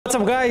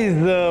What's up guys,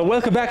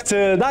 welcome back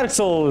to Dark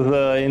Souls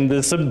in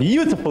this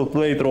beautiful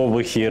playthrough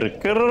over here.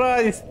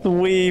 Christ,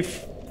 we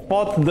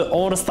fought the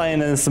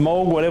Ornstein and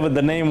Smoke, whatever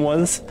the name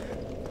was,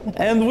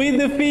 and we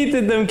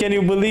defeated them. Can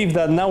you believe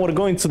that? Now we're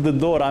going to the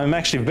door. I'm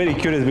actually very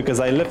curious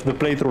because I left the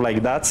playthrough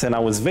like that and I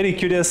was very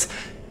curious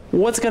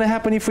what's gonna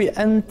happen if we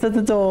enter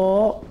the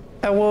door.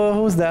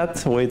 Who's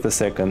that? Wait a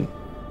second.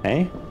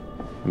 Hey?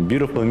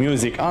 Beautiful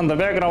music on the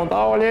background.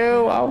 Oh,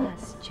 no.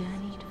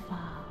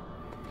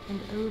 And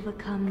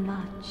overcome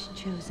much,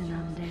 chosen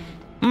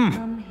undead.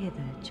 Come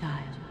hither,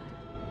 child.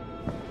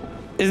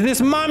 Is this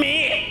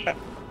mommy?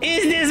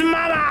 Is this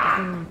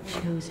mama?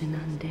 O chosen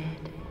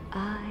undead,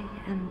 I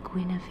am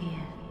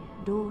Guinevere,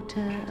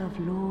 daughter of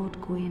Lord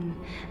Gwyn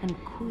and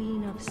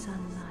Queen of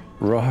Sunlight.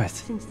 Right.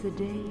 Since the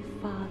day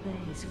Father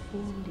is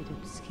formed it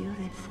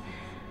obscureth,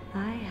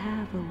 I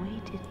have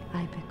awaited,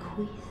 I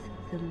bequeath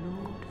the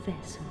Lord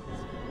Vessels.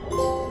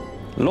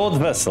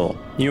 Lord Vessel,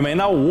 you may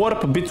now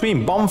warp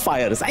between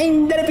bonfires.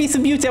 Ain't that a piece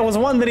of beauty? I was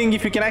wondering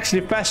if you can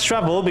actually fast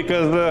travel,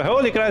 because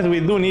holy Christ, we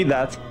do need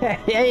that.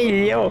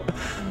 Hey, yo.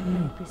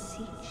 I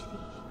beseech thee,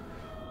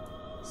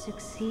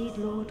 succeed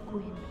Lord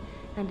Gwyn,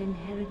 and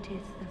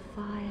inheriteth the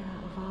fire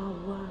of our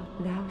world.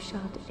 Thou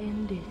shalt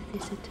endeth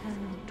this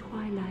eternal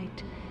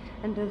twilight,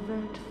 and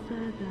avert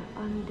further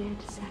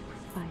undead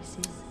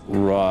sacrifices.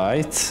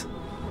 Right.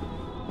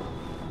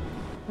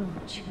 O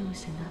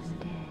chosen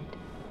undead,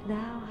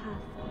 thou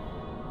hast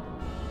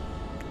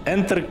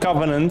Enter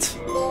Covenant.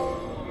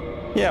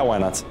 Yeah, why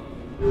not?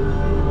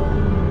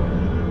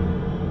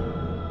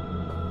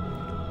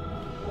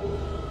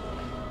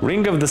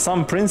 Ring of the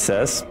Sun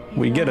Princess.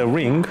 We get a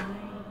ring. I,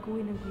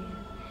 Guinevere,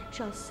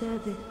 shall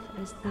serveth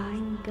as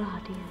thine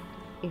guardian.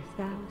 If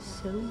thou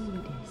so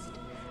needest,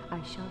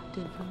 I shall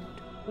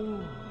devote all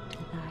to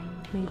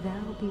thine. May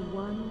thou be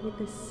one with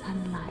the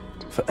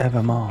sunlight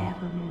Forevermore.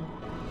 evermore.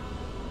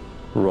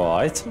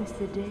 Right. Since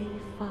the day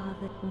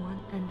Father one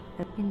and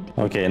indeed.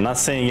 Okay, not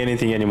saying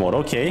anything anymore.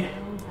 Okay.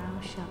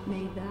 Thou shalt,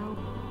 may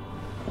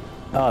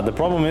thou. The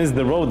problem is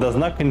the road does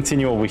not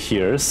continue over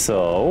here,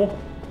 so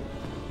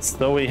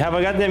we have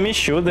a goddamn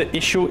issue. The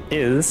issue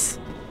is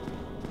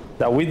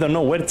that we don't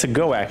know where to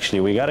go.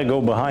 Actually, we gotta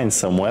go behind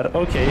somewhere.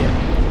 Okay.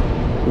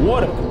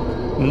 Warp.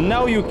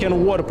 Now you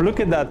can warp. Look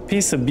at that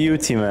piece of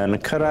beauty, man.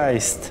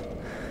 Christ.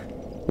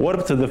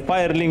 Warp to the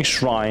Firelink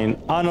Shrine,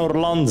 Anne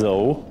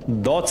Orlando,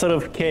 Daughter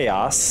of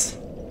Chaos,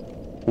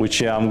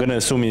 which I'm gonna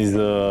assume is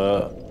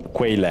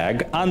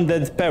Quailag,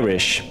 Undead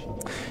Perish.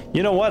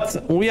 You know what?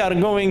 We are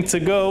going to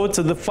go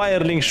to the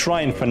Firelink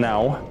Shrine for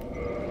now.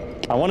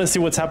 I want to see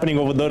what's happening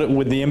over there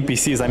with the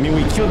NPCs. I mean,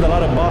 we killed a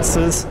lot of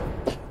bosses.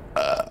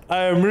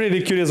 I'm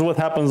really curious what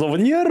happens over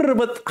here,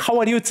 but how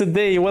are you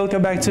today?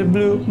 Welcome back to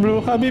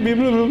BluBlu, Habibi,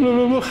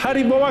 BluBlu,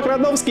 Haribo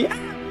Akradowski.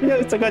 Yeah,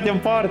 it's a goddamn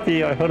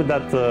party. I heard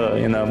that,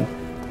 you know,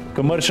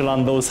 commercial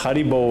on those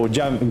Haribo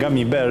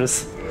gummy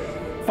bears.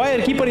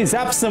 Firekeeper is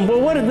absent.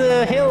 Well, where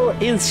the hell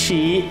is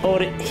she or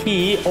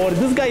he or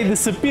this guy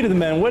disappeared,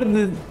 man? Where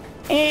the...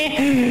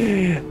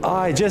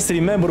 I just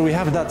remember we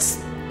have that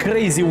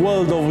crazy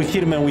world over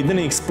here, man. We didn't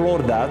explore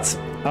that.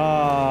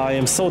 I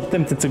am so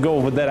tempted to go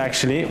over there,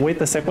 actually. Wait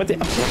a sec. What? Oh,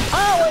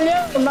 well,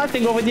 no,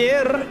 nothing over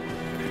there.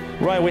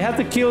 Right, we had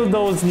to kill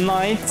those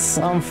knights,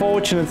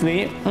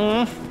 unfortunately.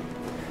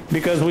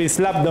 Because we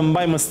slapped them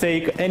by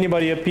mistake.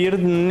 Anybody appeared?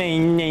 Nay,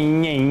 nay,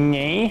 nay,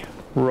 nay.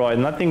 Right,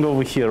 nothing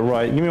over here.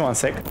 Right, give me 1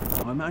 sec.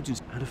 I imagine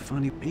had a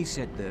funny. He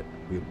said that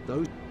with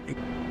those.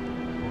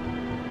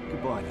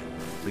 Goodbye then.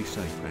 Be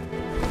safe, man.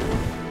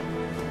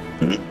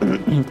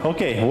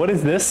 Okay, what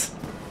is this?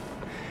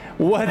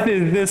 What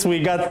is this? We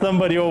got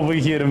somebody over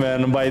here,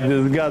 man, by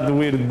this god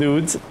weird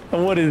dudes.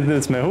 What is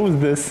this, man? Who's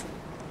this?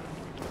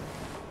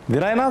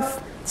 Did I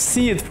not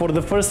see it for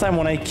the first time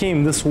when I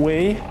came this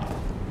way?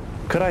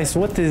 Christ,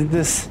 what is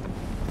this?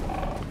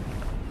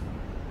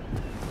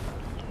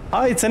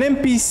 Ah, it's an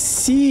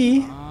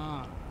NPC.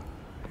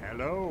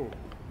 Hello.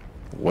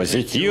 Was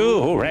it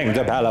you who rang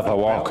the bell of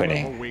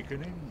awakening?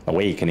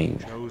 Awakening.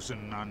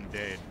 Chosen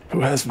undead.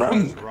 Who has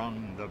rung?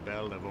 Rung the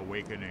bell of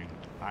awakening.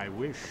 I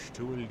wish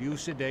to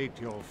elucidate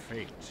your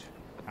fate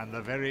and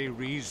the very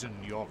reason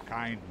your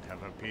kind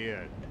have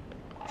appeared.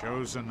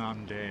 Chosen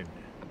undead.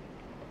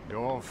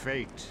 Your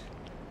fate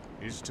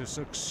is to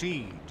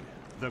succeed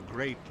the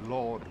great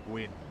Lord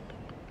Gwyn,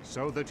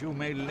 so that you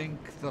may link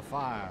the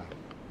fire,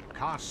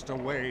 cast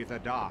away the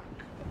dark,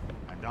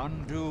 and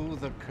undo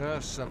the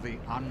curse of the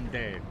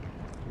undead.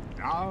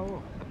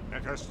 Now,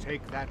 let us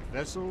take that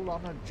vessel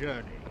on a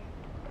journey.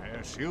 I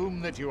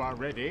assume that you are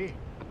ready.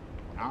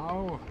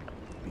 Now,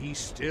 be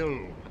still.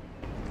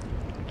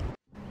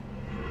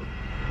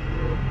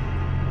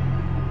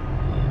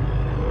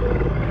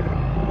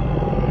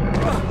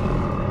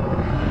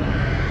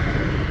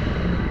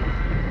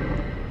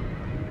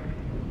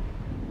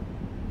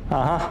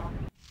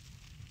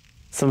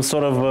 Some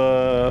sort of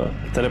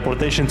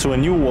teleportation to a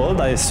new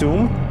world, I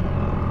assume.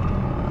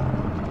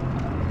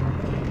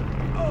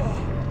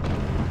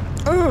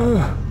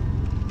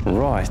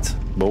 Right,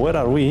 but where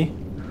are we?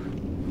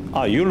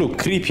 Oh, you look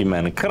creepy,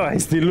 man.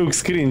 Christ, he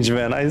looks cringe,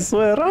 man. I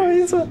swear. Oh,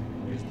 Is the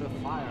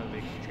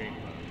firelink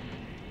chamber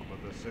for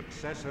the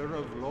successor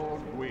of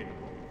Lord Gwyn.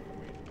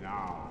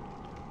 Now,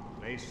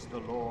 place the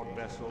Lord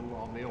vessel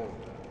on the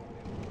altar.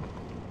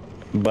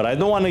 But I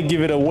don't want to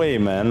give it away,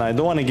 man. I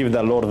don't want to give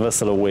that Lord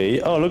vessel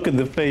away. Oh, look at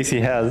the face he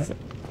has.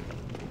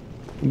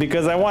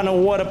 Because I want to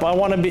warp. I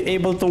want to be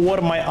able to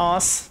warp my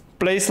ass.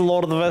 Place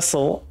Lord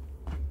vessel.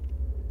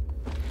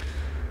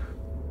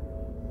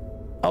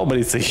 Oh, but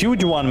it's a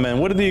huge one, man.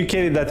 Where do you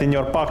carry that in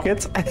your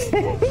pocket?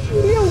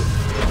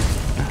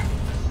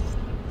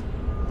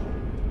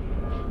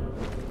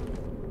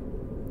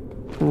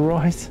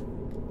 Right.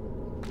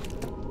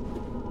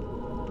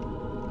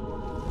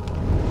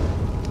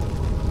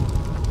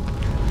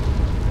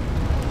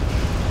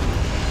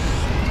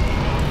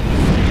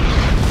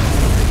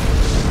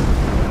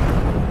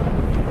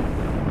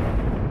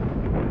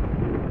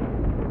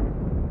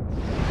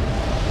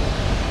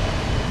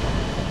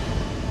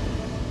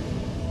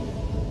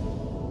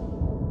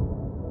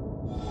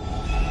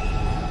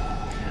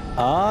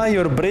 Ah,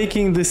 you're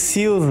breaking the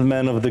seals,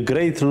 man, of the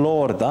Great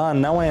Lord. Ah,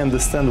 now I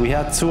understand. We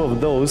had two of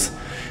those.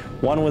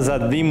 One was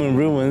at Demon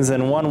Ruins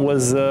and one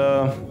was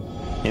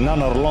in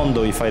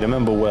Orlando, if I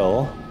remember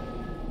well.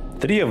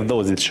 Three of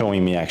those it's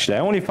showing me, actually.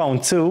 I only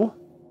found two.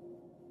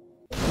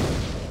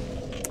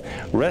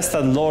 Rest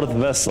at Lord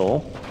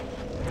Vessel.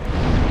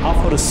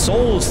 Offer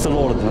souls to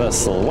Lord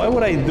Vessel. Why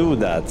would I do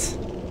that?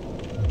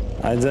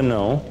 I don't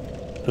know.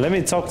 Let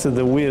me talk to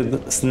the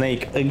weird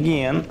snake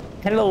again.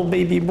 Hello,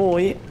 baby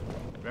boy.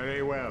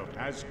 Very well.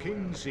 As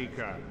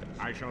Kingseeker,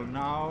 I shall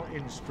now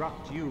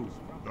instruct you,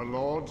 the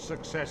Lord's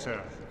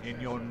successor, in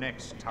your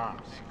next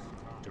task.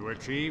 To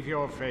achieve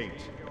your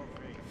fate,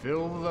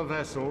 fill the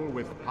vessel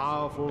with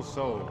powerful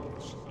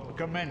souls,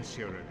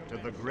 commensurate to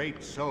the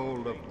great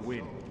soul of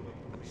Gwyn.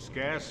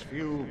 Scarce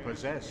few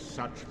possess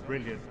such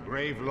brilliant.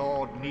 Grave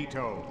Lord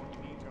Nito,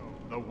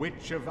 the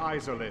Witch of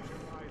Izalith,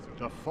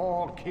 the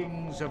four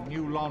kings of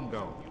New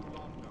Londo,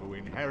 who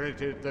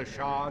inherited the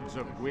shards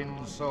of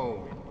Gwyn's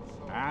soul,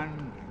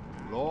 and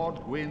Lord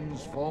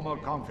Gwyn's former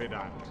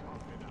confidant,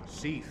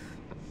 Seath,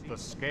 the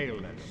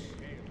Scaleless.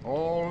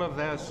 All of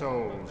their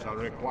souls are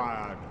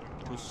required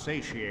to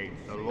satiate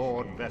the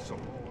Lord Vessel.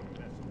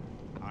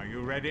 Are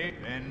you ready?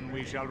 Then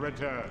we shall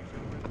return.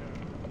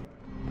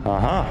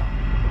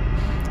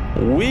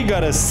 We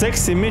got a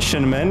sexy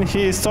mission, man.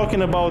 He is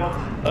talking about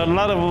a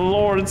lot of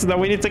lords that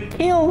we need to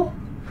kill.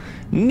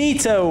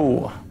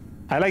 Nito.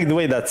 I like the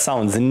way that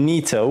sounds,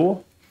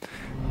 Nito.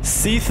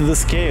 Seath the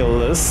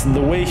Scaleless,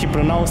 the way he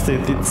pronounced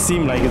it, it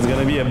seemed like it's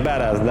gonna be a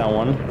badass, that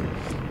one.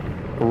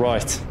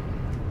 Right.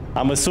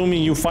 I'm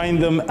assuming you find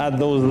them at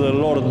those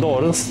Lord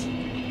doors.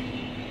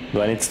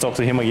 Do I need to talk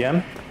to him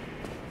again?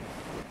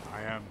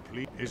 I am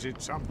pleased. Is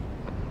it something?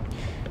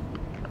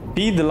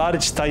 Feed the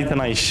large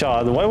titanite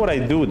shard. Why would I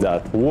do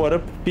that?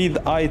 Warp, feed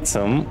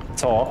item,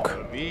 talk.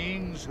 The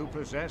beings who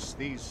possess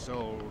these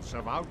souls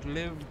have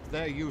outlived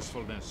their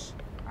usefulness.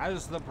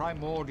 As the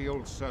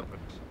primordial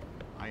serpent,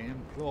 I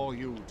implore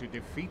you to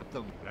defeat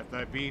them. Let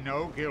there be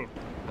no guilt.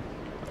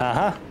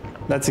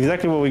 That's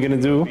exactly what we're gonna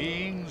do.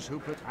 Beings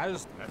who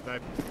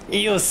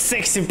You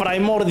sexy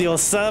primordial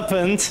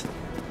serpent!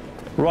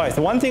 Right,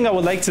 one thing I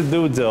would like to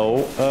do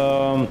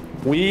though,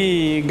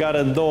 we got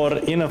a door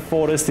in a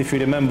forest, if you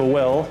remember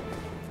well,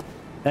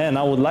 and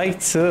I would like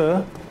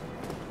to...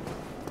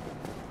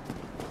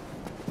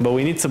 But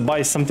we need to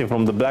buy something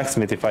from the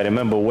blacksmith, if I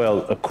remember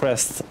well, a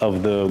crest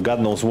of the god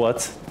knows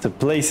what, to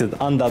place it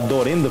on that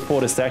door in the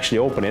forest to actually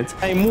open it.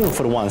 I move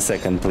for 1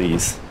 second,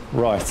 please.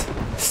 Right.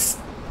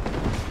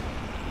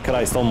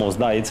 Christ, almost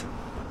died.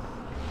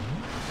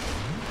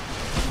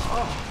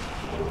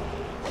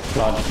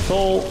 Blood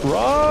soul,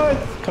 right?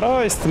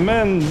 Christ,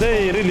 man,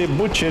 they really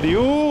butchered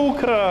you,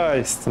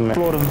 Christ, man.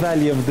 Explore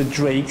Valley of the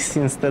Drakes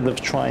instead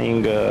of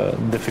trying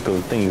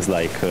difficult things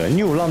like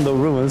New Londo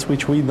Ruins,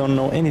 which we don't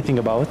know anything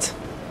about.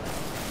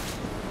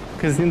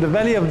 Because in the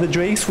Valley of the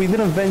Drakes, we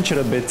didn't venture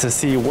a bit to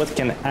see what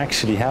can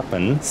actually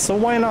happen, so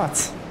why not?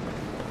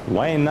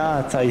 Why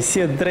not? I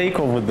see a drake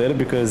over there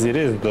because it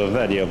is the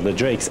Valley of the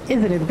Drakes,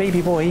 isn't it,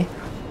 baby boy?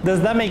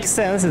 Does that make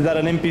sense? Is that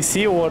an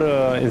NPC or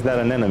is that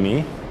an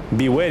enemy?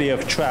 Be wary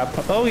of trap.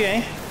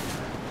 Okay.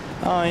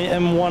 I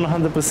am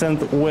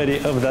 100% wary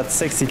of that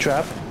sexy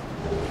trap.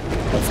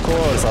 Of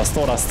course, I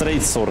stole a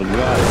straight sword. God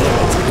damn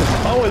it.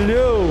 Oh,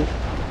 hello.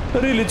 I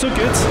really took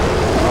it.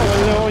 Oh,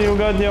 hello, you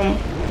goddamn.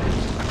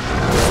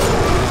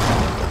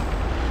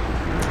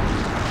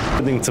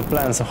 According to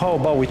plan, so how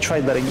about we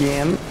try that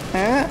again?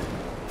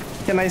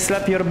 Can I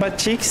slap your butt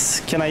cheeks?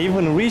 Can I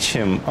even reach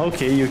him?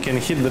 Okay, you can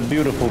hit the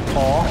beautiful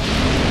paw.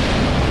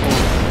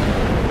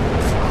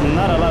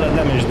 Not a lot of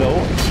damage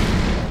though.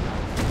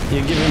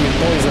 You're giving me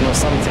poison or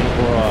something.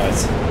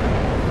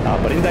 Right.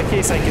 But in that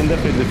case I can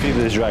definitely defeat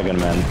this dragon,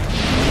 man.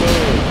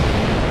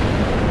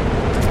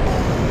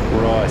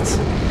 Right.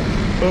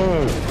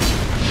 Look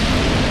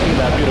at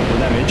that beautiful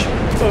damage.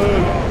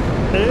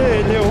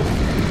 Hey, no.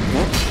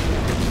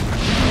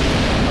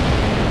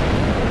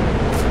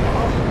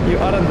 You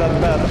aren't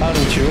that bad,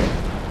 aren't you?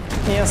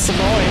 Yes,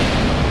 boy.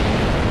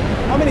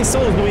 How many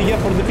souls do we get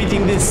for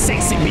defeating this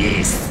sexy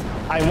beast?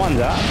 I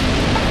wonder.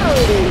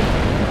 Oh.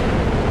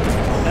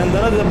 And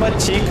another butt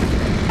cheek.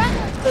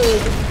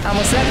 Oh.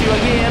 I'ma slap you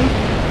again.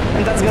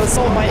 And that's gonna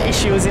solve my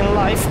issues in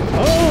life.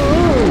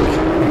 Oh!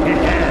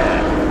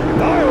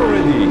 Die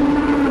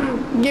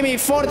already! Give me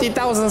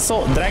 40,000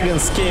 souls. Dragon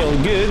scale,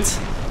 good.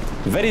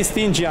 Very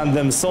stingy on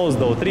them souls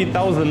though.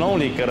 3,000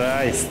 only,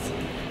 Christ.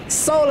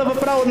 Soul of a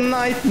proud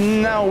knight.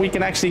 Now we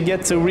can actually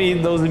get to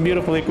read those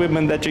beautiful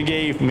equipment that you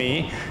gave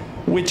me.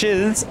 Which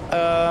is,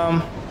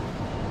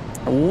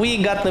 we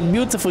got the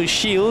beautiful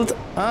shield.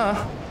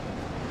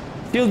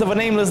 Shield of a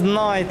nameless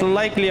knight,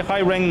 likely a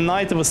high-ranked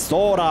knight of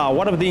Astora.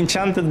 One of the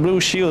enchanted blue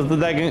shields, the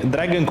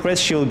dragon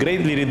crest shield,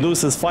 greatly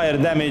reduces fire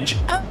damage.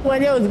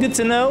 Well, yeah, it's good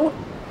to know.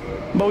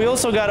 But we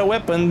also got a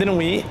weapon, didn't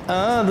we?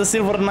 The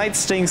silver knight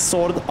strength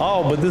sword.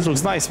 Oh, but this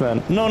looks nice,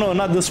 man. No,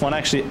 not this one,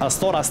 actually.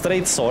 Astora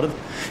straight sword.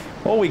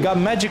 Oh, we got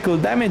magical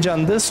damage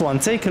on this one.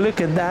 Take a look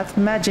at that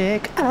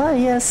magic. Ah,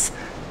 yes.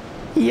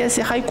 Yes,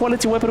 a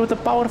high-quality weapon with a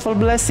powerful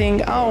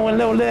blessing. Oh,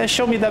 hello,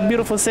 show me that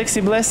beautiful,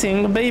 sexy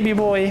blessing, baby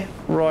boy.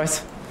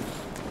 Right.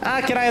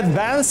 Can I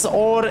advance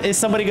or is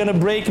somebody gonna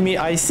break me?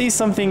 I see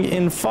something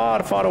in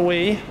far, far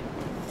away.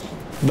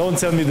 Don't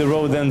tell me the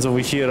road ends over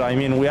here. I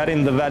mean, we are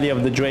in the Valley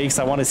of the Drakes.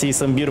 I want to see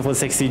some beautiful,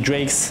 sexy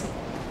drakes.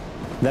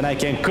 Then I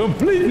can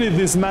completely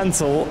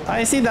dismantle.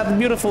 I see that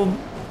beautiful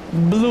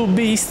blue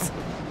beast.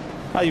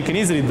 Ah, you can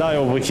easily die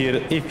over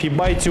here. If he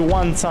bites you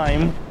one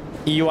time,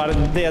 you are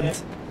dead.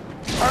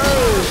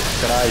 Oh,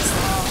 Christ.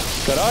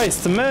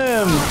 Christ,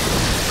 man.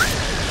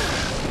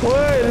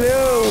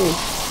 Whoa,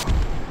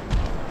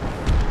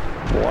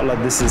 Voila,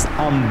 this is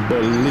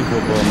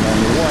unbelievable, man.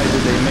 Why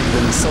did they make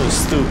them so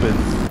stupid?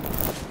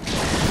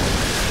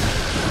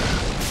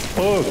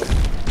 Fuck.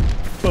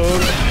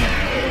 Fuck.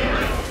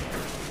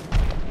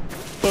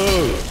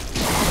 Fuck.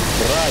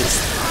 Christ.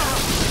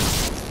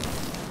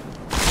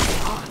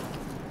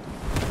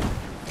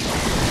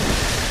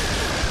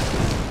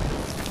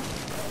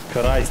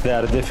 Christ, they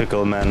are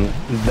difficult, man.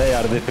 They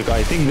are difficult.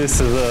 I think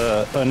this is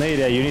an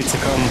area you need to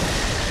come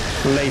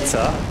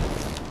later.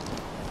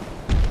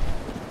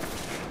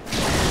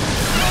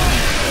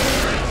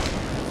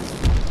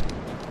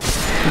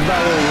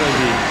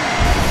 Already.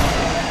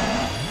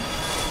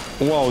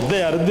 Wow,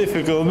 they are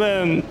difficult,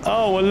 man.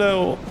 Oh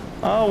hello,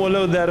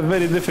 they are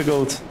very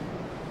difficult.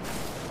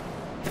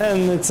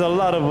 And it's a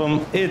lot of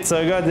them. It's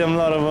a goddamn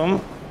lot of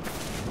them.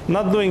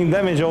 Not doing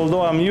damage,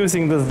 although I'm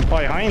using this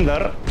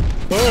behinder.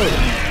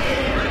 Oh.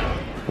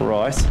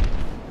 Right.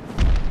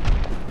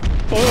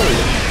 Oh,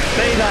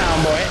 stay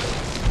down, boy.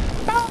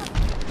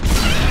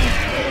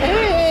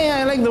 Hey,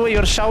 I like the way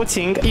you're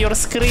shouting. You're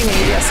screaming.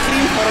 Yeah,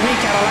 scream for me,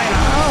 Carolina.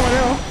 Oh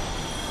hello.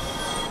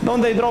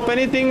 Don't they drop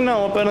anything?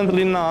 No,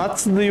 apparently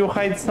not. Do you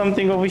hide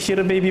something over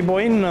here, baby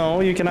boy?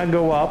 No, you cannot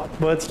go up.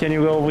 But can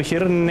you go over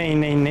here?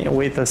 Nay.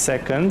 Wait a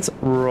second.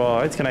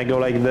 Right, can I go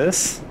like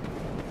this?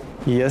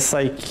 Yes,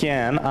 I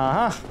can.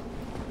 Aha.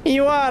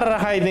 You are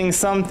hiding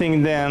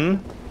something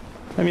then.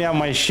 Let me have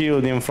my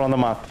shield in front of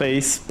my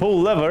face.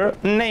 Pull lever.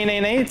 Nay.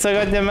 It's a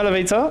goddamn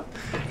elevator.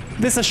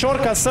 This is a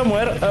shortcut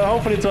somewhere.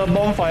 Hopefully to a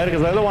bonfire,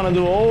 because I don't want to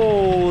do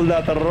all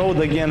that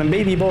road again.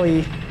 Baby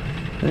boy.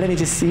 Let me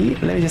just see.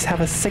 Let me just have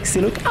a sexy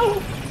look.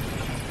 Ow!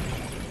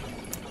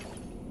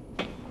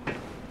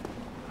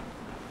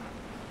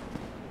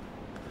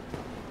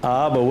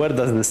 Ah, but where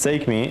does this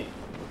take me?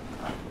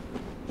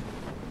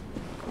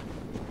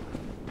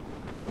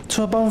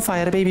 To a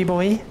bonfire, baby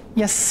boy.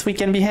 Yes, we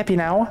can be happy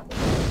now.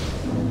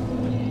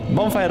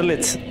 Bonfire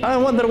lit. I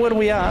wonder where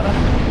we are.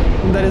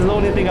 That is the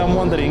only thing I'm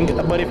wondering.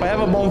 But if I have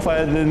a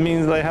bonfire, that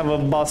means I have a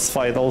boss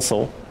fight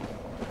also.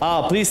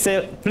 Ah, please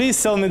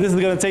tell me this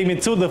is gonna take me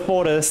to the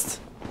forest.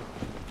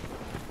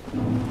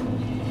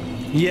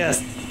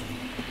 Yes.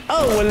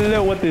 Oh,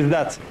 well, what is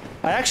that?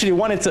 I actually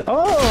wanted to...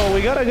 Oh,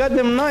 we got a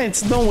goddamn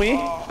knights, don't we?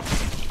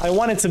 I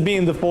wanted to be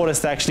in the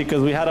forest, actually,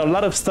 because we had a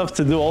lot of stuff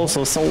to do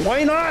also, so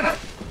why not?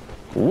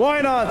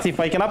 Why not? If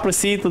I cannot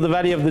proceed to the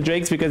Valley of the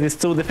Drakes because it's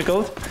too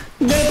difficult,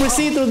 then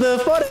proceed to the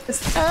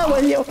forest. Ah,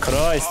 well, yo.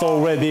 Christ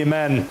already,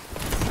 man.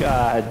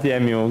 God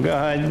damn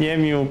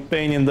you,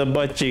 pain in the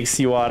butt cheeks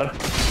you are.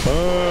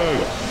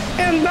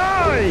 And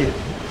die!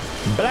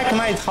 Black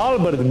Knight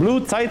Halberd,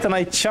 Blue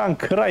Titanite Chunk.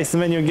 Christ,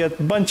 man, you get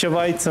a bunch of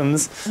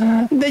items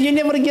that you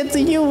never get to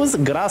use.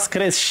 Grass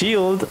Crest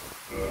Shield.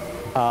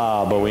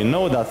 Ah, but we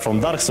know that from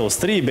Dark Souls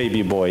 3,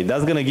 baby boy.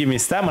 That's gonna give me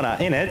stamina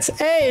in it.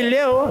 Hey,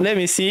 Leo, let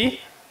me see.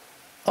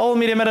 All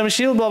medium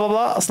shield, blah, blah,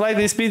 blah.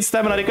 Slightly speed,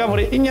 stamina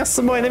recovery. Yes,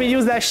 boy, let me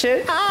use that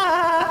shit.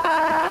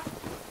 Ah!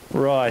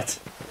 Right.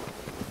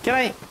 Can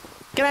I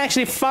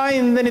actually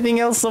find anything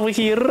else over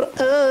here?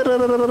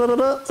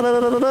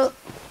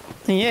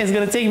 Yeah, it's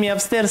gonna take me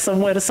upstairs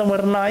somewhere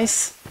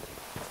nice.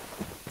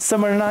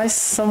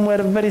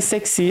 Somewhere very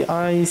sexy.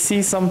 I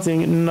see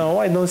something. No,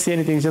 I don't see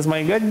anything. It's just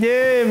my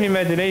goddamn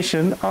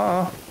imagination.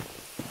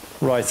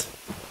 Right.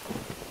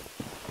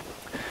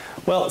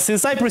 Well,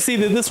 since I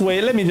proceeded this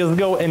way, let me just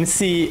go and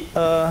see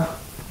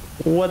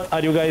what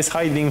are you guys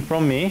hiding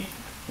from me.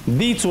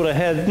 Detour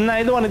ahead. No,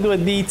 I don't want to do a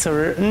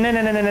detour.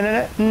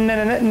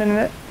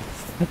 No.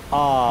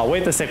 Ah,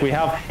 wait a sec. We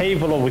have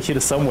Havel over here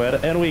somewhere,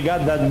 and we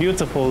got that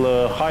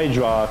beautiful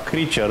Hydra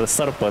creature,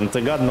 serpent.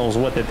 God knows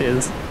what it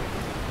is.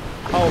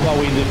 How about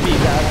we defeat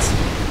that?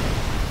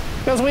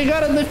 Because we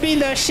gotta defeat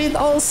that shit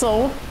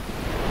also.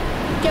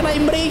 Can I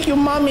break you,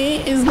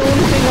 mommy? Is the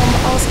only thing I'm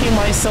asking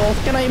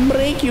myself. Can I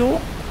break you?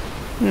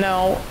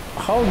 Now,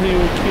 how do you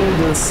kill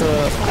this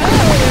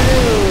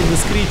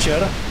this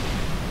creature?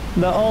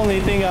 The only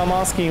thing I'm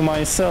asking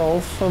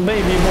myself,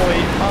 baby boy,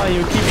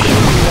 you keep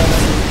shooting at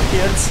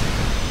kids.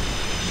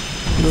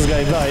 This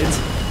guy died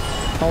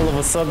all of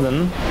a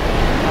sudden.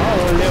 Oh,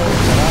 little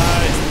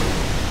Christ.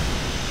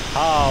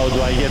 How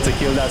do I get to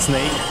kill that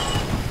snake?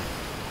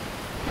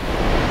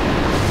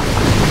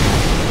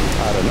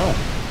 I don't know.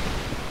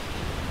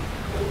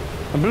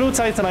 A blue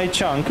titanite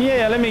chunk.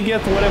 Yeah, let me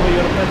get whatever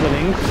you're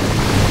peddling.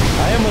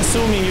 I am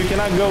assuming you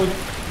cannot go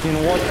in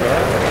water.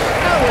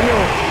 Oh no!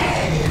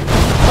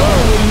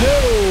 Oh no!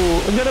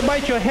 I'm gonna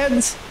bite your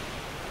heads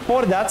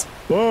for that.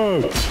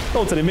 Whoa!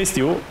 Totally missed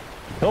you.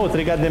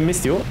 Totally goddamn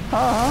missed you.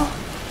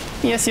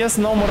 Yes,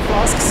 no more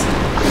flasks.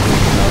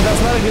 No,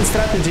 that's not a good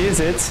strategy, is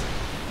it?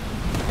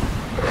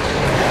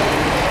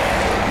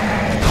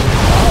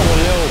 Oh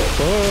no!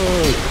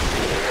 Oh!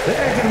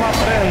 There, my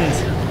friend!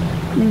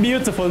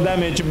 Beautiful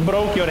damage,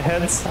 broke your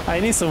heads. I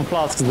need some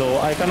flasks though,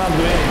 I cannot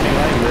do anything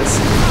like this.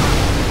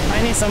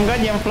 I need some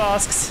goddamn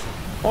flasks.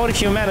 Or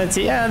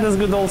humanity, yeah, that's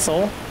good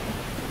also.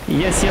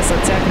 Yes,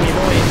 attack me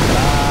boy.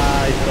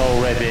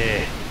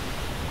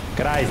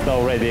 Christ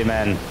already,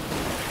 man.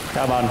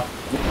 Come on.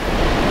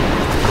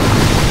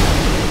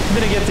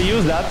 Didn't get to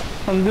use that,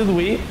 did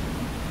we?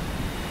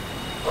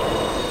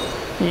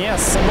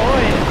 Yes,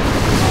 boy.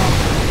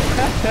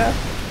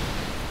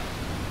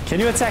 Can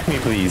you attack me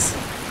please?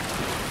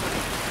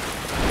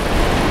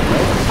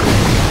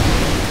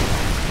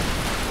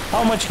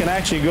 How much can I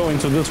actually go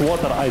into this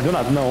water? I do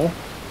not know.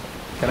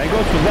 Can I go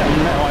to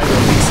them? No, I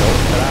don't think so.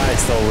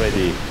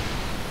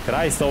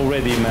 Christ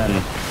already,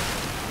 man.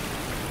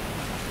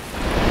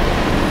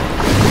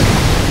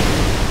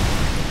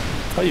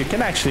 Oh, you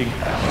can actually...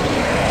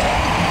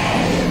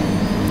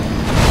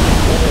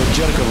 What a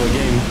jerk of a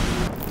game.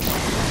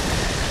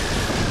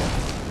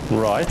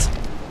 Right.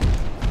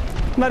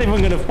 Not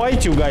even gonna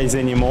fight you guys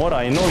anymore.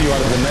 I know you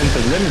are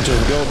demented. Let me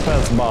just go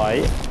pass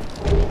by.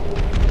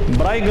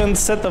 Brigand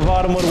set of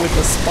armor with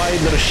a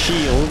spider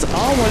shield.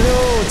 Oh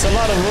no, it's a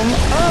lot of them.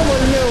 Oh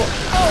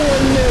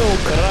no,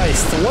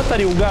 Christ. What are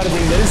you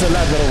guarding? There is a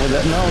ladder over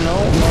there. No.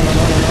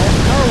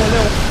 Oh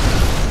no.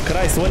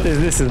 Christ, what is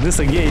this? Is this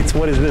a gate?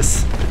 What is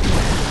this?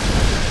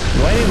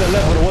 Do I need a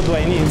lever? What do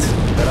I need?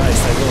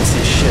 Christ, I don't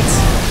see shit.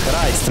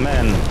 Christ,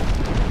 man.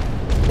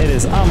 It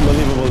is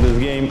unbelievable, this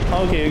game.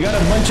 Okay, you got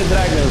a bunch of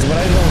dragons, but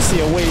I don't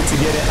see a way to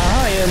get it.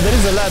 Yeah, there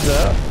is a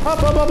ladder.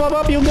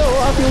 Up you go.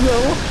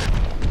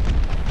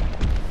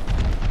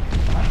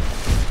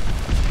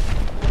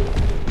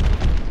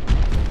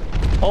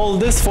 All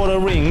this for a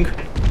ring.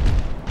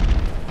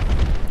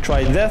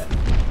 Try death.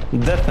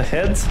 Death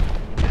ahead.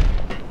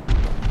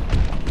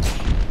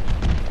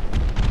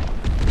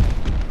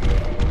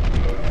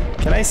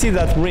 Can I see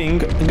that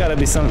ring? Gotta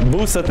be some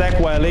boost attack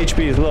while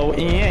HP is low.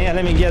 Yeah,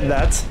 let me get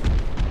that.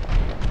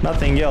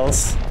 Nothing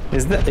else.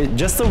 Is that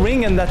just a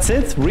ring and that's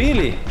it?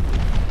 Really?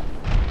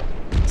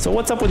 So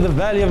what's up with the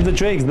Valley of the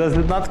Drakes? Does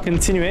it not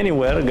continue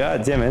anywhere?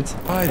 God damn it.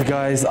 Alright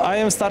guys, I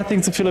am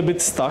starting to feel a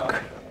bit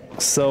stuck.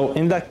 So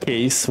in that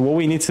case, what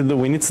we need to do,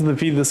 we need to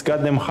defeat this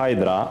goddamn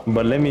Hydra.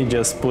 But let me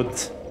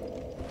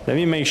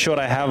make sure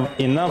I have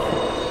enough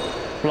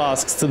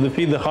flasks to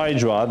defeat the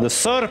Hydra. The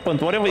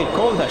serpent, whatever you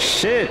call that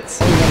shit.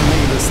 I'm gonna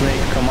make the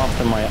snake come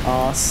after my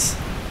ass.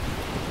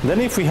 Then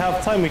if we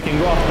have time, we can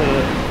go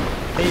after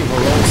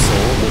Havel also,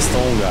 the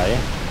stone guy.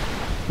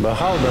 But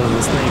how does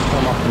the snake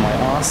come after my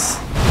ass?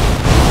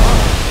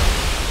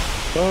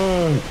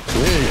 Oh,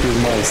 Snake is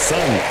my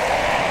son.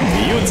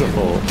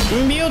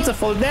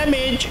 Beautiful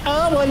damage.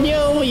 Oh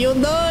no, you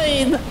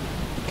died. You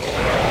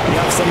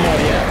have some more,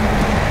 yeah?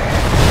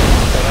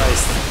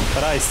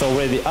 Christ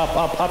already.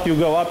 Up you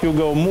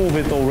go. Move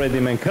it already,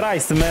 man.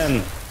 Christ,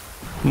 man.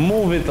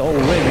 Move it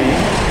already.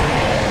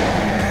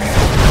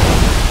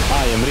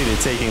 I am really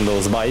taking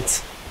those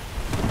bites.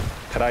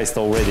 Christ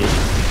already.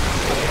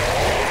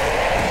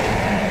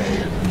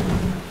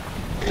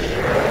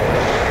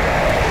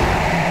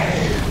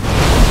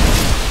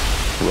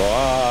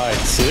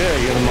 Right, yeah,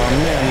 get my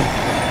man.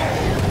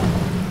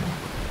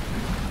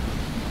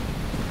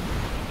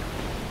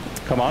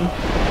 Come on.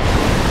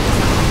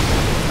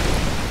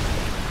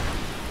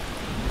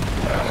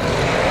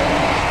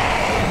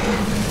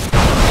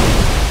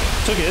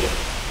 Took it.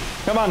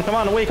 Come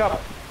on, wake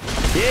up.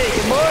 Yeah,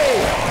 good boy.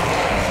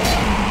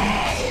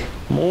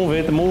 Move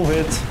it. Move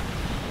it.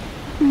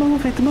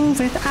 Move it.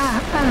 Move it. Come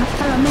on.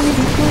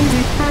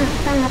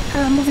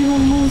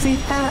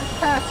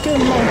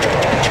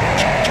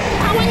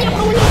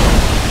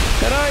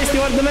 Christ,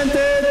 you are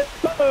demented.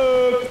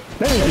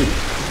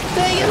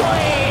 Take it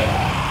away.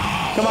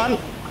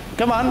 Come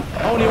Come on.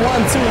 Only 1, 2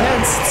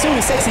 heads.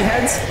 2 sexy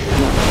heads.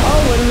 Oh,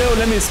 will you?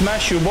 Let me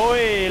smash you,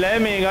 boy.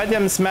 Let me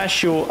goddamn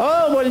smash you.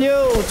 Oh, will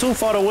you? Too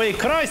far away.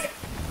 Christ.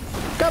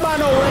 Come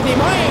on already,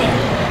 boy.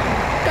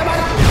 Come on.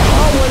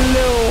 Oh, will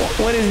you?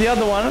 Where is the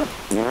other one?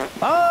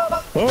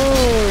 Oh. Oh,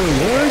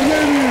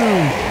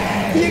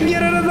 you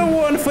get another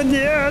one for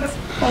that.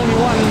 Only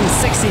 1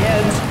 sexy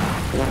head.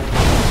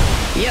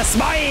 Yes,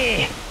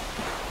 boy.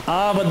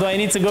 Ah, but do I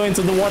need to go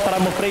into the water?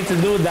 I'm afraid to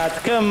do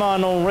that. Come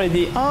on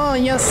already. Oh,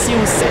 yes,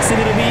 you sexy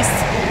little beast.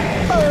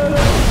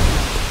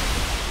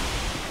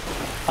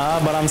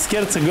 Ah, but I'm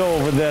scared to go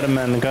over there,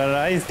 man.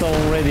 Christ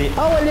already.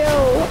 Oh,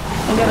 hello.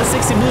 I got a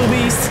sexy blue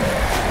beast.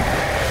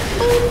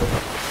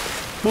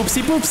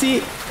 Poopsie,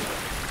 poopsie.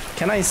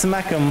 Can I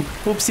smack him?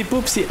 Poopsie,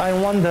 poopsie. I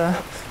wonder.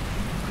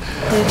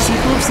 Poopsie,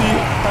 poopsie.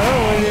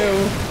 Oh,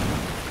 hello.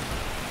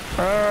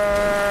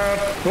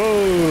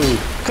 Oh.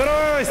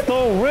 Christ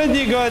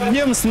already,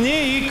 goddamn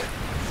snake!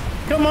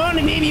 Come on,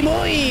 baby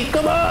boy!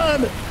 Come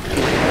on!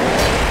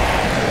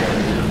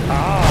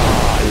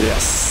 Ah,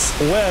 yes.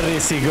 Where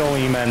is he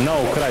going, man?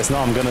 No, Christ, no,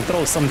 I'm gonna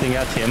throw something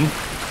at him.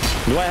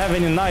 Do I have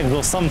any knives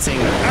or something?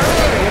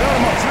 Get out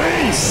of my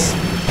face!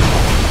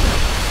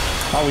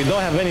 Oh, we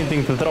don't have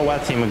anything to throw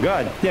at him.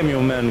 God damn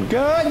you, man.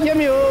 God damn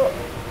you!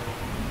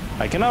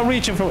 I cannot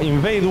reach him from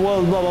invade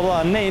world, blah, blah,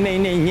 blah. Nay, nay,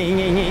 nay, nay,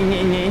 nay, nay,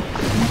 nay, nay.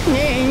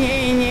 Nay,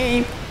 nay,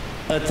 nay.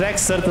 Attract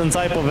certain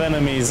type of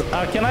enemies.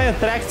 Can I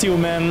attract you,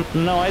 man?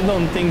 No, I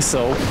don't think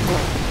so.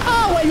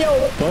 Oh, well,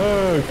 yo!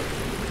 Fuck.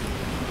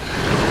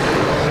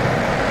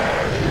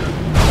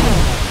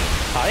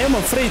 I am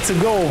afraid to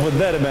go over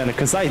there, man,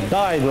 because I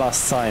died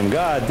last time.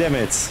 God damn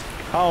it.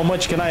 How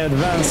much can I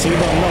advance? You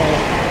don't know.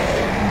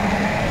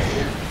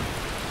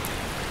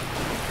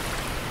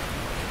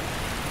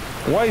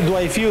 Why do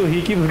I feel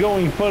he keeps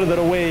going further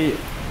away?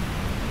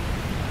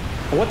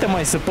 What am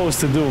I supposed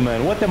to do,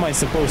 man? What am I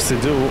supposed to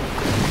do?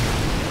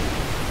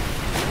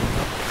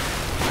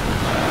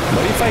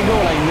 But if I go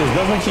like this,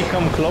 doesn't he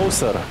come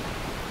closer?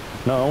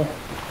 No.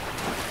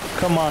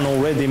 Come on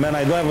already, man.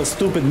 I don't have a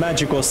stupid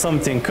magic or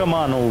something. Come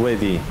on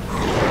already.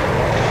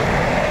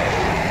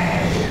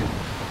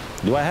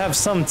 Do I have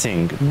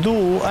something?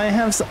 Do I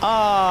have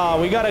Ah,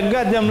 we got a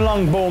goddamn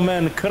longbow,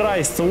 man.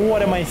 Christ,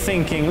 what am I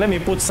thinking? Let me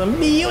put some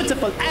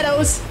beautiful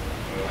arrows.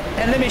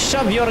 And let me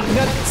shove your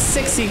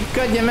sexy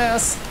goddamn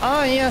ass.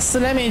 Ah, yes,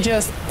 let me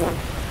just...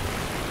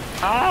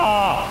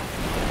 Ah!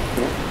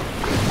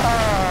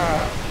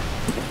 Ah!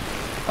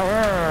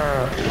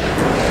 Ah!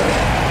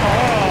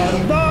 Ah!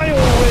 Die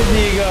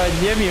already,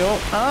 goddamn you.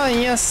 Ah,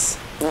 yes.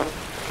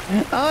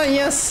 Ah,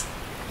 yes.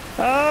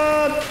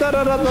 Ah,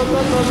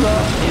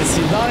 is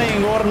he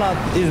dying or not?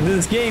 Is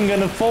this game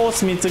gonna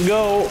force me to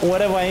go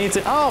wherever I need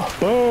to? Oh,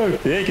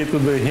 fuck! Take it to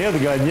the head,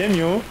 goddamn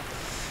you!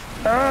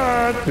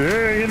 Ah,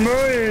 take it,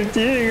 boy!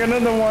 Take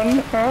another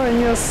one! Ah,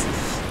 yes!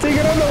 Take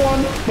another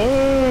one!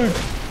 Fuck!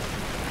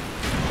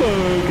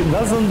 Fuck!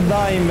 Doesn't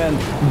die, man.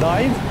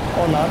 Died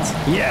or not?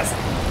 Yes!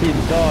 He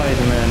died,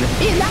 man.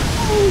 He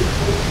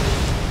died!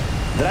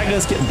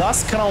 Dragon's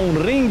Dust Crown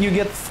Ring, you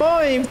get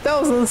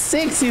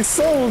 5,060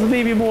 souls,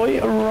 baby boy.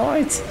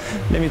 Alright.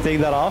 Let me take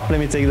that off. Let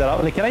me take that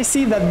off. Can I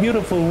see that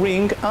beautiful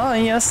ring? Ah,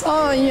 yes.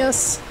 Ah,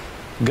 yes.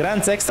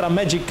 Grants extra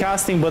magic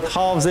casting, but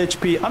halves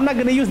HP. I'm not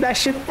gonna use that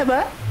shit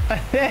ever.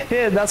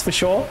 That's for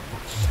sure.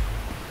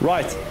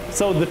 Right.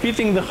 So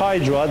defeating the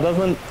Hydra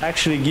doesn't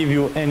actually give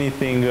you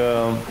anything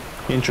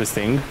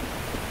interesting.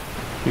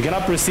 You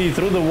cannot proceed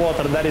through the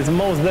water. That is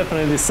most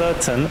definitely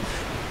certain.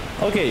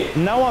 Okay,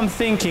 now I'm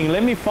thinking,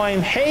 let me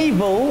find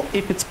Havel,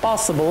 if it's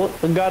possible.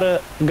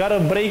 Gotta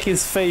break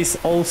his face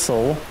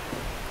also.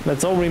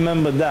 Let's all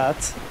remember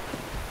that.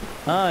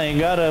 I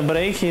gotta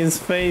break his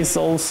face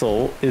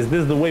also. Is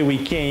this the way we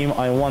came,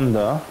 I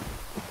wonder?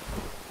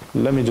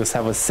 Let me just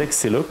have a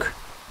sexy look.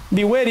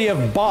 Be wary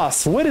of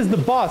boss. Where is the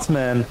boss,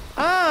 man?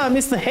 Ah,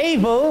 Mr.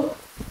 Havel.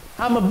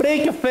 I'ma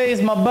break your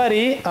face, my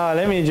buddy. Ah,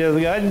 let me just,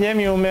 goddamn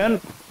you,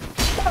 man.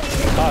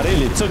 I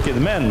really took it,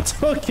 man.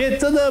 Took it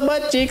to the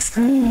butt cheeks.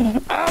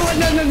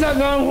 Oh,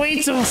 going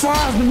way too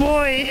fast,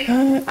 boy.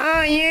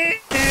 Ah, yeah.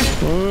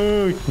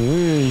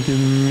 Okay,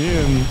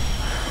 man.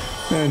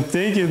 And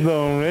take it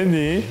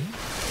already.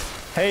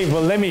 Hey,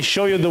 but let me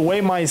show you the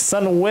way, my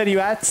son. Where you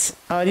at?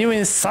 Are you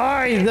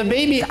inside the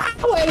baby? Ah,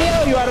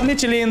 well, you are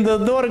literally in the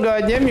door,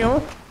 goddamn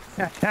you.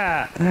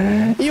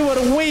 You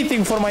were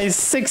waiting for my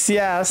sexy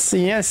ass.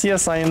 Yes,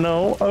 yes, I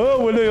know.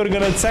 Oh, well, you're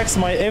gonna text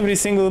my every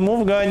single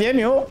move, goddamn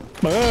you.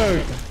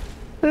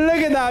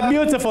 Look at that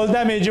beautiful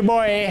damage,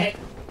 boy.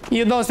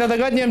 You don't stand a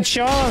goddamn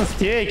chance.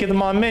 Take it,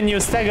 my man. You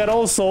stagger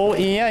also.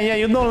 Yeah,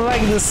 you don't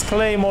like this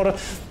claymore.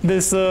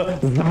 This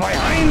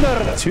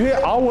behinder.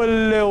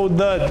 Oh,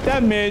 the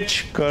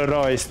damage.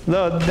 Christ,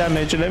 the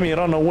damage. Let me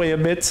run away a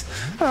bit.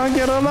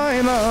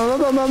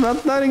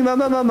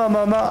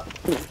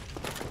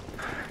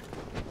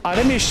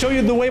 Let me show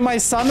you the way, my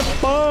son.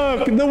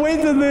 Fuck! The way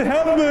to the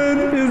heaven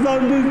is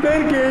on the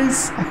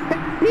staircase.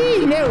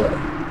 No.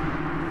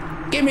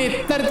 Give me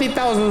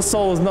 30,000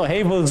 souls. No,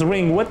 Havel's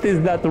ring. What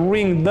is that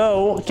ring,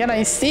 though? Can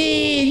I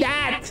see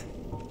that?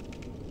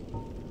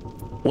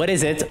 What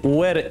is it?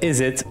 Where is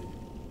it?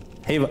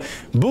 Hey,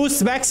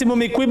 boost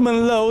maximum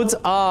equipment loads.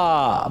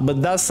 Ah,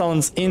 but that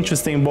sounds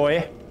interesting,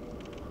 boy.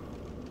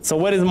 So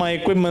where is my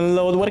equipment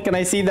load? Where can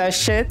I see that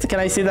shit? Can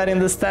I see that in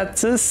the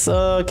status?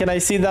 Can I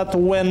see that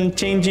when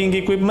changing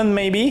equipment,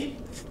 maybe?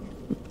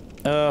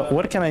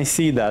 Where can I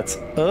see that?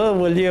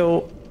 Will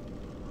you...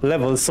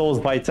 Level, souls,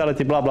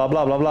 vitality, blah, blah,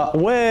 blah, blah, blah.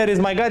 Where is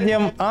my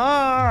goddamn...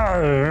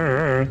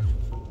 Ah!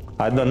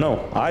 I don't know.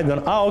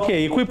 Ah,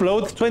 okay. Equip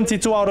load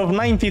 22 out of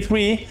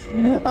 93.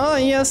 Ah,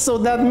 yes. So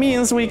that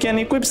means we can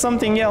equip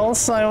something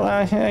else.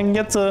 I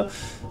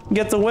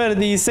get to wear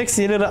these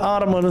sexy little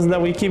armors that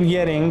we keep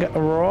getting.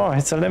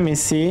 Right. So let me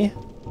see.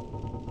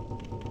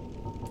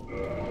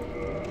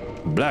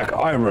 Black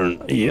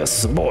iron.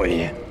 Yes,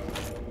 boy.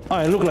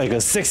 I look like a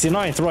sexy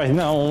knight right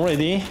now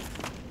already.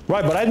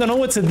 Right, but I don't know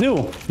what to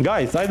do,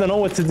 guys. I don't know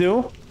what to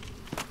do.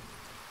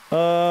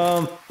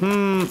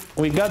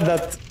 We got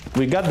that.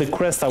 We got the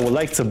crest I would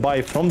like to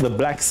buy from the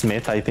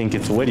blacksmith. I think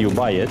it's where you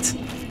buy it.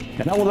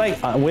 And I would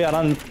like... we are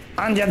on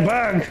that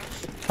bag.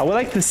 I would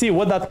like to see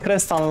what that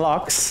crest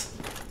unlocks.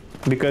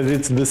 Because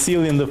it's the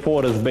seal in the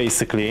forest,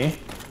 basically.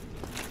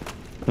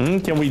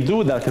 Can we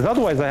do that? Because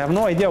otherwise I have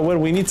no idea where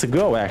we need to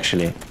go,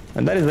 actually.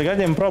 And that is the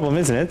goddamn problem,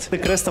 isn't it? The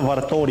crest of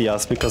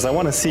Artorias, because I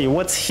want to see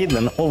what's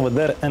hidden over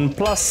there. And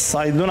plus,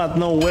 I do not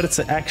know where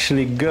to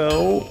actually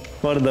go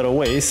further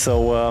away.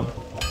 So,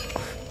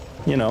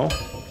 you know...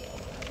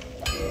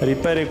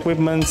 Repair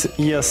equipment,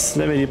 yes,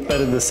 let me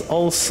repair this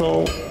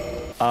also.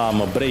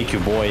 I'ma break you,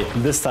 boy.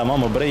 This time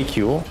I'ma break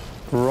you.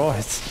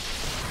 Right.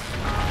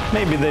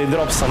 Maybe they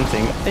drop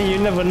something. You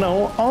never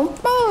know.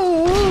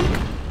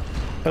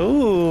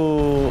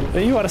 Oh,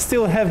 you are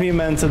still heavy,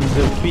 man, to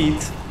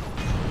defeat.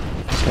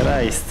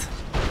 Christ.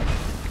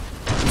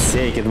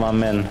 Take it, my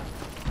man.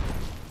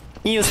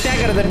 You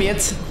staggered a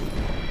bit.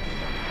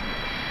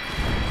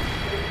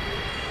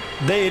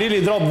 They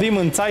really dropped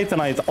Demon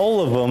Titanite,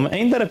 all of them.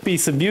 Ain't that a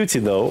piece of beauty,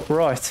 though?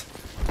 Right.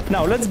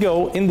 Now, let's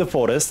go in the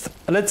forest.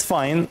 Let's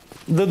find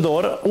the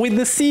door with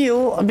the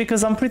seal,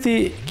 because I'm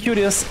pretty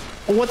curious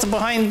what's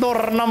behind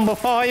door number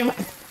 5.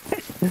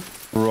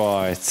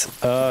 Right.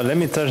 Let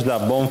me touch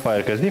that bonfire,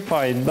 because if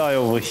I die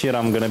over here,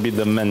 I'm gonna be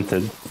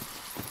demented.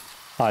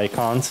 I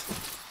can't.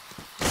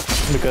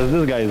 Because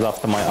this guy is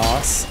after my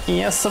ass.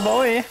 Yes,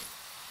 boy.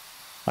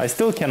 I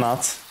still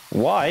cannot.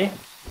 Why?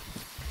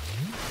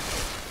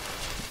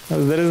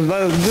 There is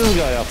this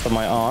guy after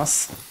my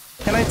ass.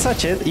 Can I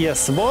touch it?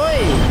 Yes, boy!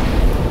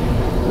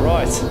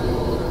 Right.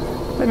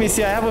 Let me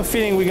see. I have a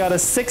feeling we got a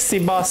sexy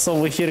boss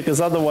over here,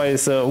 because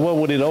otherwise, what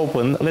would it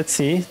open? Let's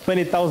see.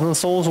 20,000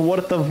 souls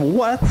worth of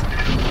what?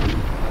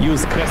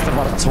 Use Crest of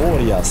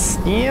Artorias.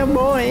 Yeah,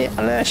 boy!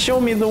 Show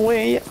me the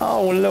way.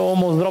 Oh,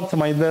 almost dropped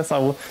my death.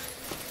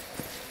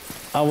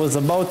 I was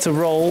about to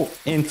roll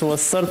into a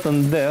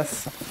certain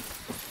death.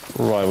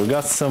 Right, we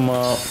got some...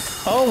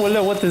 Oh,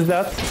 well, what is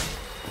that?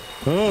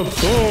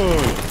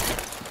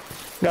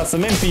 Got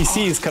some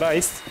NPCs,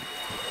 Christ.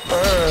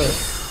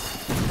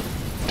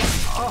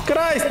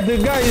 Christ, the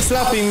guy is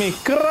slapping me.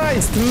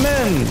 Christ,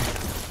 man.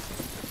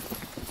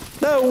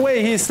 No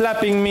way he's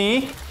slapping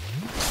me.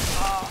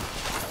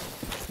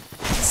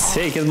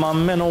 Take it, my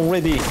man,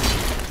 already.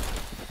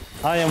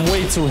 I am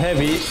way too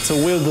heavy to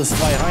wield the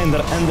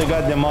Spyhinder and the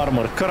goddamn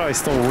armor.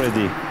 Christ,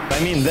 already. I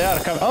mean, they are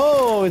coming.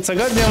 Oh, it's a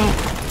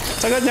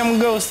goddamn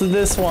ghost,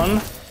 this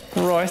one.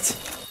 Right.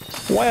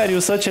 Why are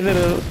you such a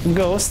little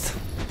ghost?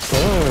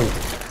 Oh.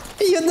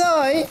 You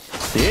die!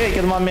 Take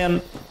it, my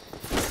man.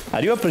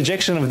 Are you a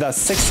projection of that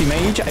sexy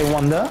mage, I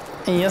wonder?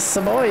 Yes,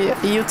 boy.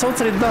 You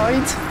totally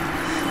died.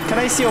 Can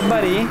I see your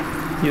body?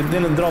 You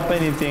didn't drop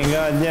anything.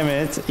 God damn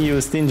it.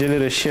 You stingy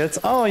little shit.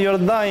 Oh, you're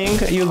dying.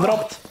 You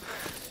dropped.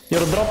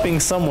 You're dropping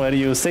somewhere,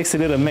 you sexy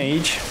little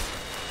mage.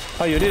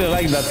 Oh, you really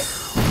like that.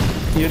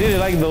 You really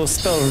like those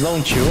spells,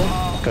 don't you?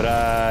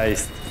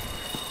 Christ.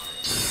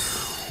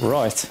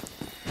 Right.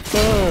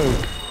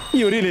 Oh,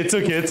 you really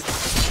took it.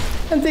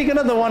 And take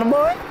another one,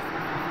 boy.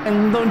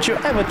 And don't you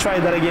ever try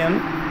that again.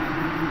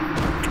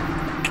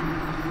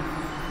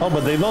 Oh,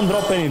 but they don't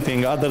drop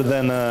anything other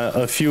than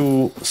a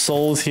few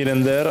souls here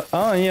and there.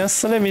 Ah,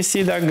 yes, let me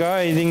see that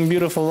guiding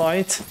beautiful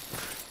light.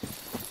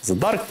 It's a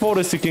dark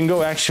forest, you can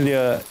go actually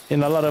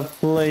in a lot of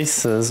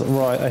places.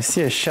 Right, I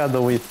see a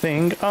shadowy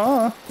thing.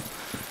 Ah,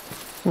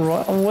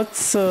 right,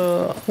 what's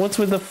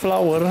with the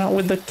flower,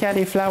 with the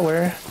catty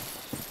flower?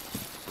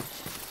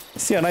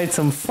 See an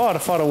item far,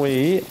 far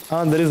away.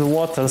 Ah, there is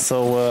water,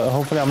 so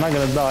hopefully I'm not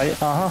gonna die.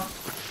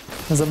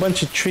 There's a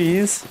bunch of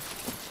trees.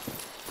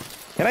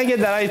 Can I get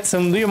that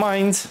item? Do you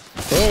mind?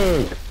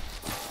 Bug.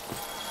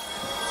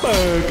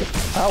 Bug.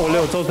 Oh,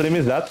 Leo totally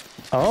missed that.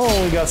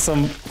 Oh, we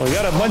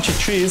got a bunch of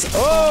trees.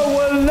 Oh,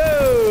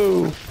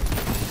 hello!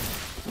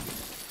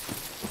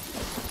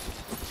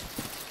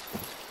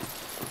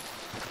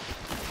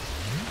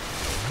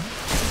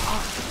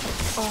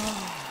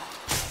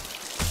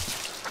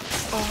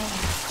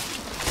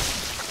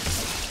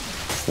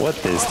 What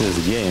is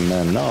this game,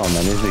 man? No,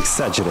 man, it's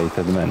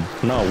exaggerated, man.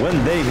 No,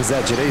 when they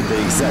exaggerate,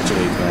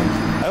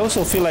 man. I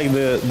also feel like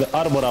the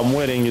armor I'm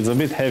wearing is a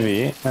bit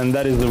heavy, and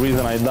that is the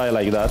reason I die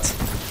like that.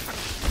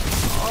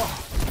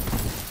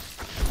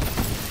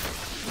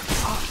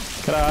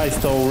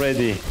 Christ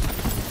already.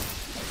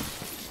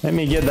 Let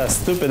me get that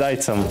stupid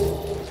item.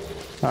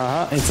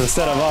 It's a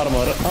set of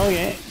armor.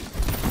 Okay.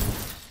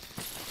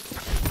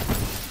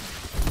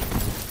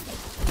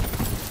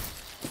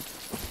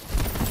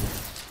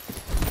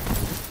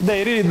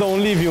 They really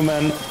don't leave you,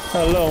 man,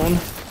 alone.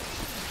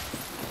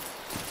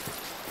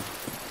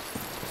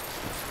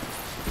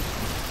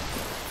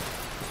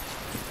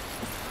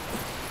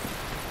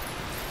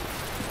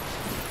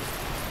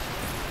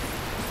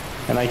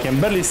 And I can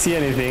barely see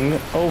anything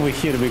over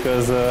here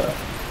because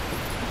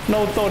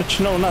no torch,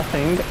 no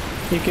nothing.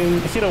 You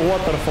can hear a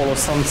waterfall or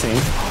something.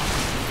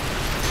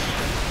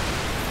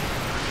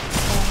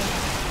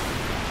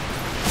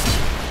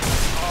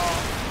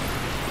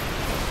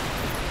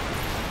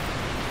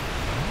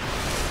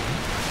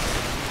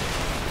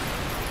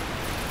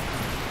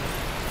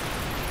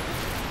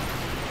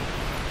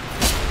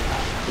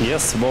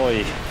 Yes,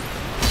 boy.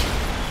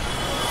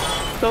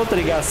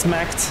 Totally got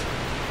smacked.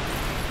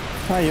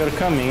 Ah, you're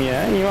coming,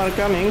 yeah? You are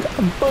coming.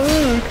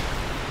 Bug!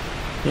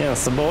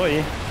 Yes,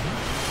 boy.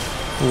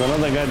 There's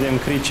another goddamn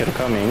creature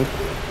coming.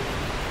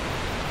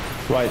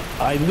 Right,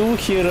 I do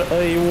hear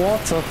a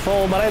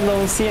waterfall, but I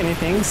don't see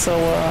anything, so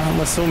I'm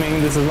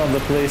assuming this is not the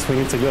place we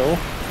need to go.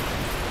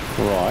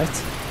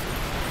 Right.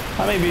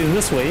 Maybe it's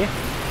this way.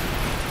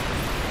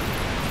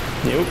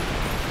 Nope.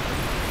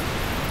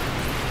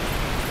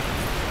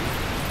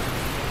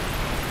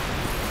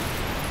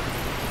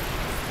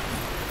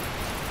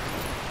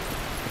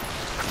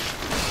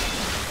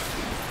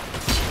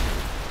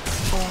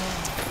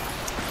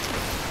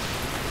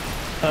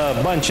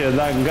 A bunch of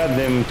that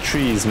goddamn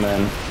trees,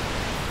 man.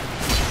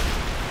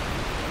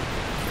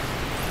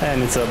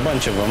 And it's a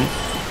bunch of them.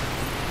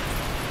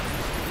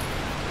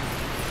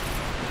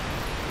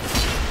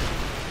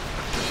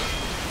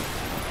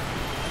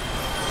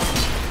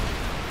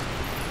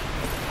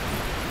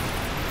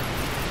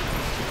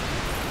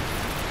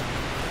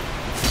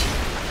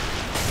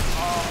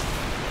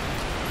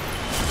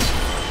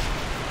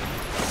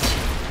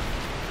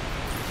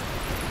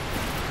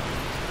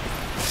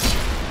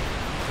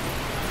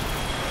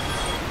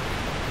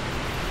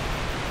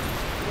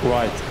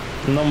 Right,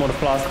 no more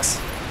flasks.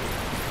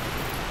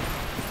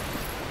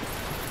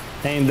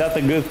 Ain't that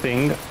a good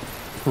thing?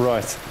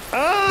 Right.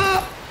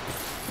 Ah!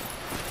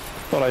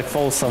 Thought I'd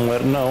fall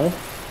somewhere. No.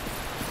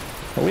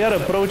 We are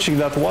approaching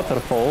that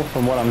waterfall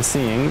from what I'm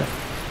seeing.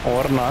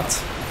 Or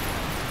not.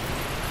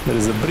 There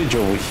is a bridge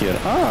over here.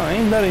 Ah,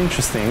 ain't that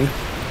interesting?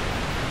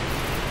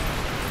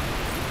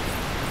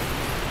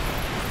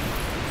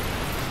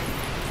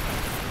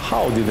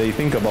 How did they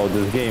think about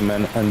this game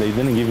and they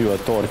didn't give you a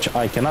torch?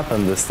 I cannot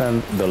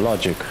understand the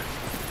logic.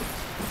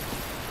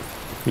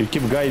 You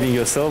keep guiding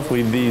yourself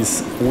with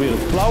these weird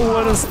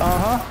flowers.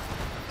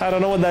 I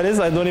don't know what that is.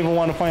 I don't even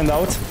want to find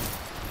out.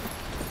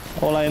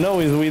 All I know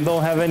is we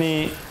don't have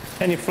any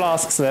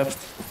flasks left.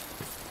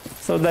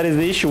 So that is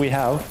the issue we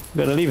have.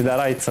 Gonna leave that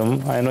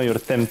item. I know you're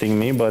tempting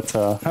me, but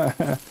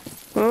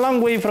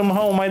long way from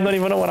home. I don't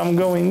even know where I'm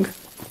going.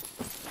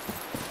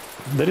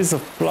 There is a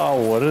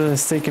flower.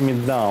 It's taking me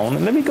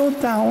down. Let me go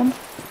down.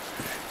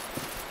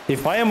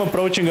 If I am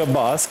approaching a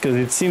boss, because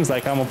it seems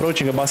like I'm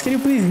approaching a boss, can you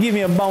please give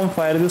me a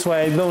bonfire? This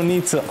way I don't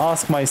need to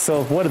ask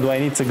myself, where do I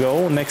need to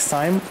go next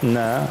time?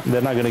 Nah,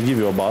 they're not gonna give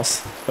you a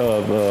boss.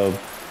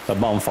 A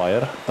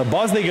bonfire. A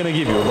boss they're gonna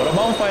give you, but a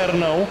bonfire,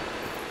 no.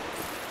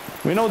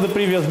 We know the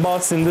previous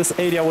boss in this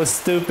area was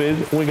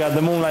stupid. We got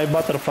the Moonlight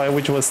Butterfly,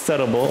 which was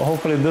terrible.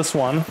 Hopefully this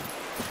one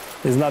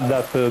is not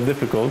that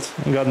difficult.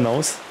 God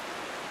knows.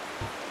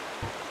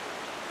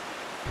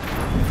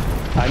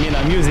 I mean,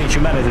 I'm using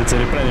humanity to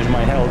replenish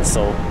my health,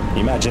 so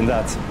imagine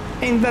that.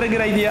 Ain't that a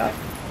good idea?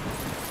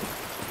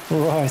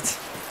 Right.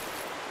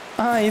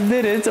 I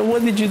did it.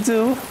 What did you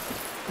do?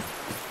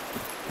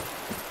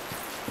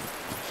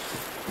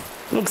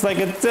 Looks like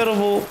a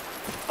terrible...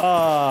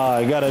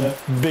 I got a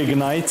big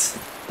knight.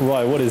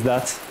 Right, what is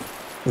that?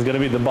 It's gonna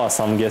be the boss,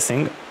 I'm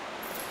guessing.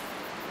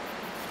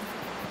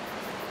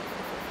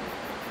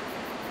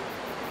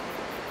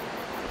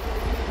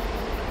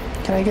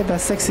 Can I get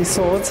that sexy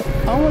sword?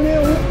 Oh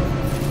no!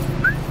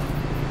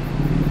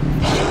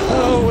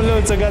 Oh no,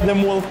 it's a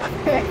goddamn wolf.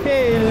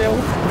 Hey, no.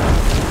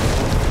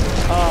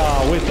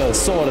 Ah, with a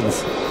sword.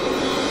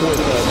 With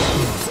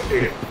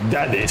a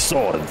daddy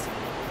sword.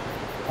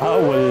 I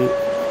will...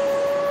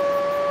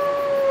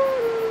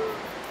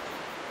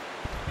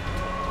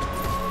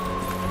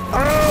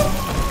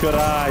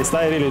 Christ,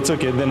 I really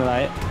took it, didn't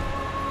I?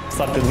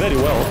 Started very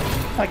well.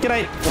 Can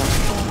I...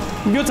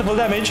 Beautiful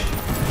damage.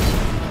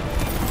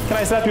 Can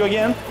I slap you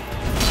again?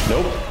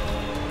 Nope.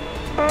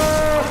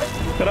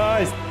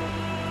 Christ.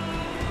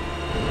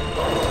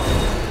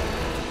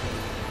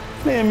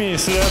 Let me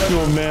slap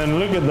you, man.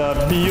 Look at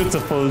that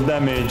beautiful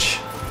damage.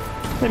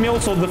 Let me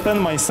also defend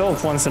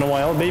myself once in a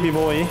while, baby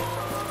boy.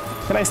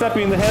 Can I slap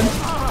you in the head?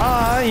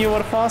 Ah, you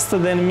were faster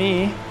than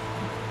me.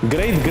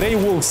 Great Grey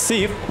Wolf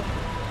Sith.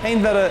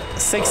 Ain't that a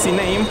sexy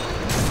name?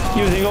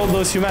 Using all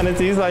those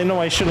humanities, I know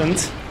I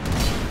shouldn't.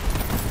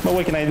 But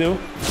what can I do?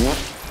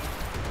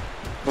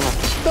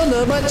 To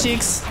the butt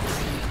cheeks.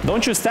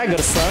 Don't you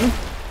stagger, son.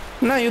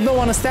 No, you don't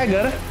want to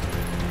stagger.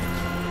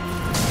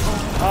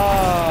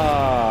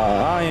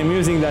 Ah, I am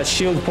using that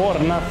shield for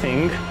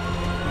nothing.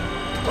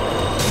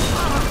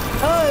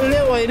 Oh,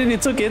 no, I really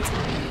took it.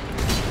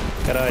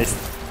 Christ.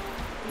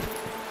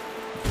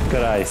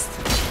 Christ.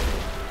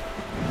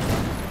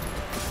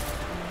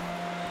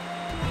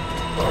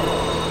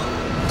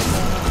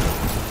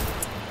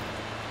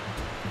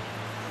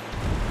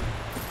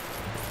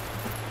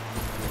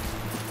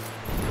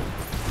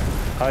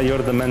 Ah, you're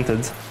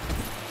demented.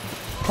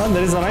 Oh,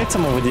 there is an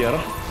item over there.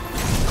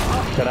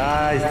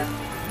 Christ.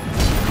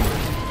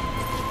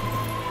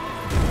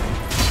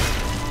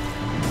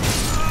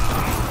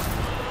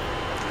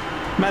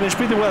 Managed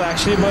pretty well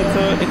actually, but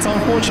it's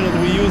unfortunate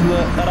we used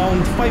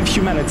around 5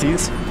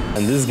 humanities.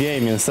 And this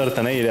game in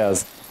certain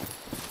areas,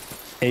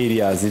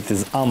 it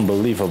is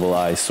unbelievable,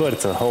 I swear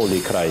to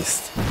holy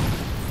Christ.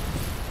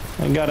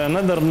 I got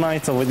another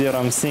knight over there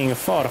I'm seeing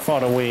far,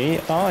 far away.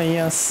 Ah,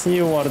 yes,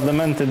 you are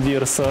demented,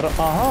 dear sir.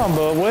 Aha,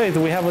 but wait,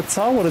 we have a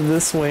tower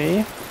this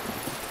way.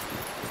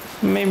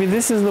 Maybe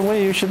this is the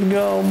way you should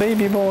go,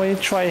 baby boy.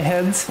 Try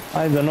head.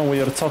 I don't know what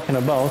you're talking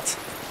about.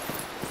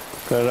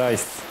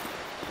 Christ.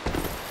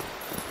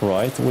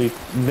 Right, we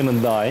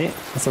didn't die,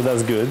 so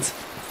that's good.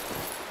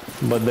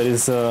 But there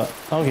is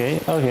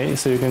okay,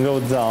 so you can go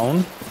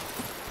down.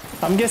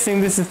 I'm guessing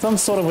this is some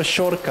sort of a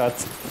shortcut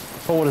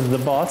towards the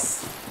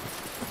boss.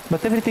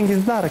 But everything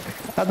is dark.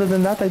 Other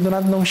than that, I do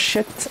not know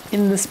shit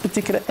in this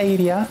particular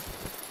area.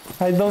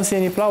 I don't see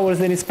any flowers,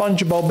 any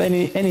SpongeBob,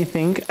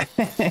 anything.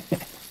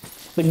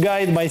 The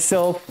guide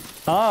myself.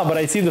 Ah, but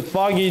I see the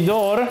foggy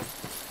door.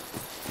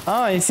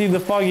 Ah, I see the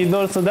foggy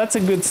door, so that's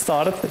a good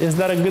start. Is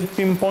that a good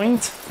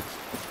pinpoint?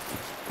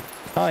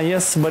 Ah,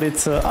 yes, but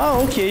it's...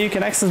 okay, you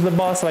can access the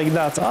boss like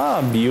that.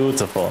 Ah,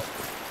 beautiful.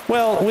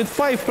 Well, with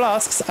 5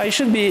 flasks, I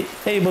should be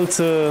able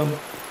to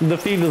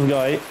defeat this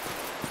guy.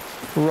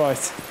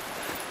 Right.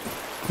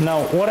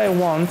 Now, what I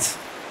want...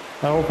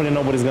 hopefully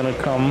nobody's gonna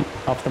come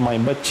after my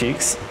butt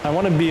cheeks. I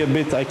want to be a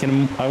bit...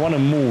 I want to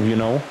move, you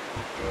know.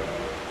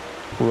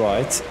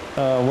 Right.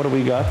 What do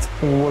we got?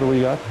 What do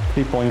we got?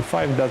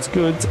 3.5, that's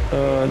good.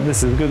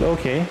 This is good,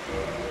 okay.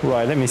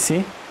 Right, let me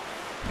see.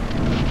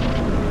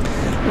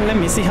 Let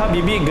me see,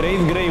 Habibi, Great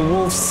Grey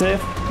Wolf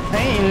Sith.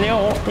 Hey,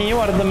 Leo, you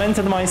are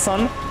demented, my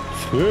son.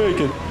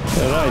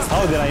 Right,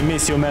 how did I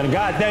miss you, man?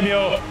 God damn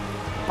you!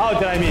 How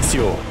did I miss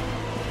you?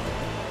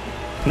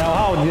 Now,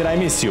 how did I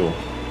miss you?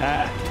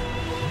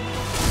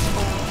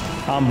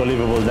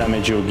 Unbelievable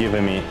damage you're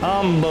giving me.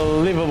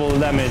 Unbelievable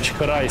damage,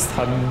 Christ,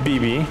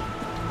 Habibi.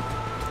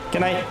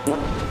 Can I...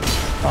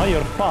 Oh,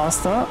 you're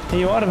fast, huh?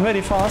 You are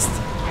very fast.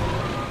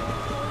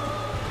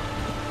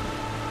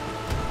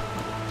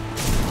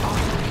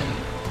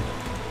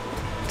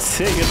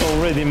 Take it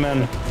already,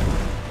 man.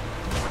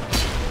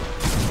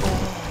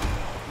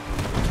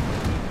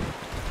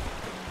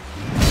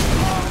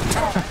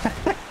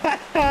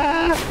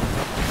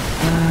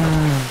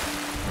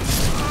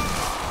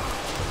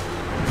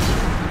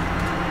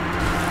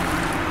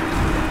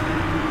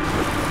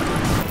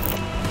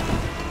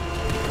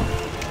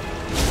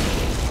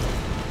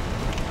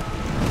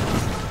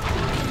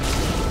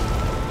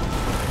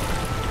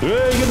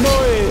 Hey, good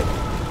boy!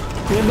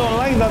 You don't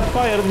like that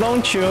fire,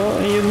 don't you?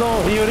 You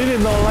really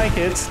don't like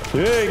it.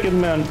 Hey, good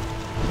man.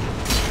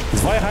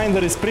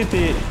 Zweihander is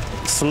pretty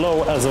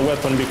slow as a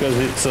weapon because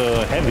it's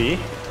heavy.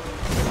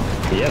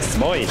 Yes,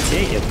 boy,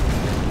 take it.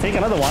 Take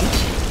another one.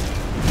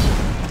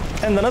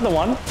 And another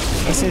one,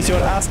 since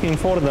you're asking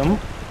for them.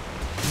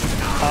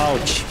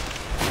 Ouch.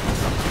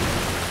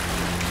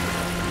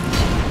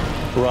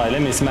 Right,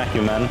 let me smack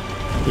you, man.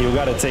 You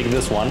gotta take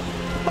this one.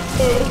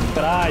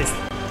 Christ.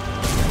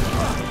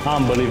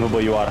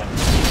 Unbelievable you are.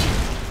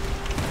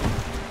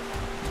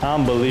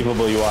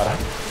 Unbelievable you are.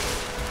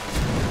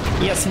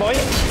 Yes, boy.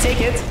 Take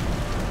it.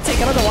 Take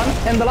another one.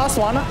 And the last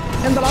one.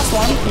 And the last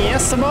one.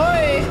 Yes,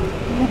 boy.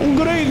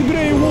 Great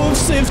Grey Wolf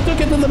Sith. Took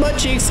it to the butt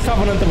cheeks.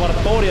 Covenant of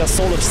Artoria,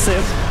 Soul of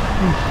Sith.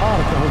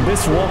 Ark of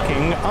Abyss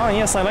Walking. Ah,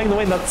 yes, I like the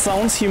way that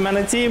sounds.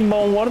 Humanity.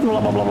 Bone Word. Blah,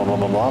 blah, blah, blah,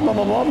 blah, blah, blah,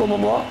 blah, blah, blah, blah,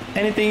 blah.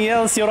 Anything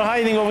else you're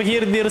hiding over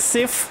here, dear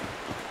Sith?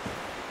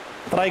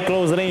 Try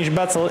close range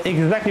battle,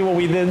 exactly what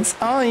we did.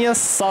 Ah, yes,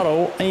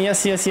 Sorrow.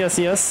 Yes, yes, yes,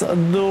 yes.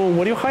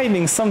 Were you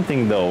hiding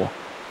something, though?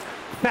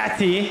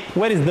 Fatty.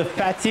 Where is the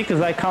fatty?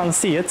 Because I can't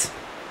see it.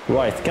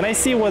 Right. Can I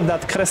see what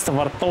that Crest of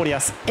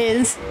Artorias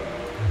is?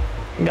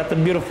 Got the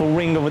beautiful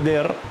ring over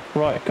there.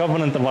 Right.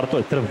 Covenant of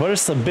Artorias.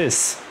 Traverse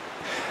Abyss.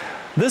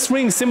 This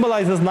ring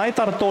symbolizes Knight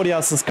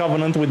Artorias'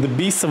 covenant with the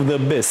beasts of the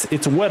abyss.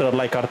 Its wearer,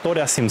 like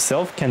Artorias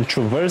himself, can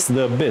traverse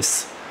the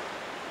abyss.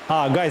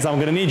 Ah, guys, I'm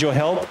gonna need your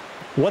help.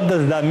 What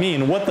does that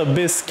mean? What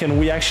abyss can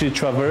we actually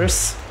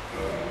traverse?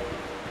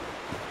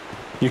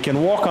 You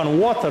can walk on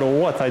water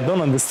or what? I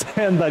don't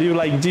understand. Are you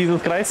like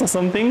Jesus Christ or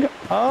something?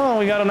 Oh,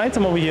 we got an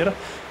item over here.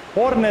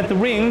 Hornet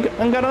ring,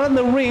 and got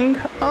another ring.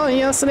 Oh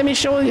yes, let me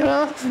show you.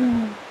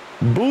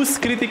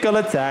 Boost critical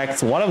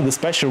attacks. One of the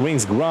special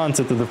rings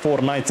granted to the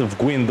 4 Knights of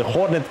Gwyn. The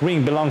Hornet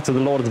ring belongs to the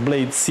Lord's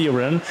Blade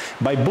Siren.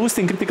 By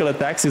boosting critical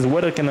attacks, his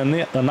wearer can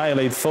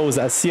annihilate foes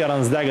as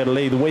Siren's dagger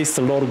laid waste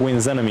to Lord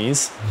Gwyn's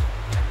enemies.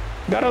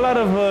 Got a lot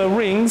of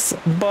rings,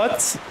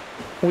 but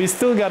we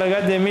still got a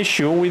goddamn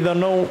issue. We don't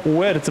know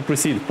where to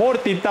proceed.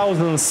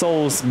 40,000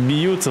 souls,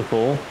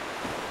 beautiful.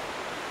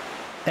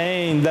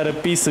 Ain't that a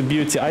piece of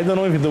beauty? I don't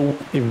know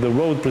if the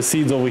road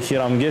proceeds over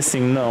here. I'm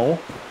guessing no.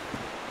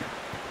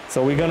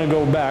 So we're gonna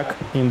go back,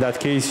 in that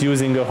case,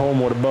 using a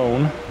homeward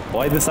bone.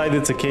 I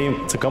decided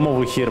to come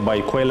over here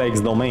by Quelaag's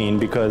domain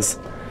because,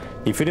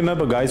 if you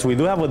remember guys, we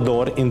do have a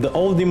door in the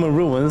old demon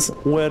ruins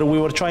where we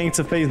were trying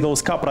to face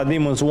those Capra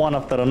demons one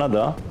after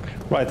another.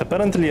 Right,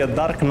 apparently a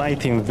dark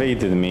night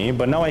invaded me,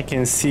 but now I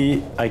can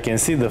see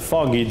the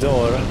foggy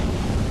door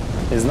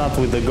is not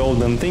with the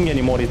golden thing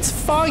anymore. It's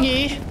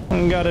foggy.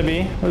 Gotta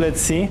be. Let's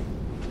see.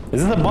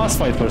 Is this a boss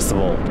fight first of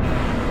all?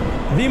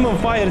 Demon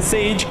Fire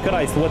Sage.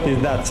 Christ, what is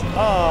that?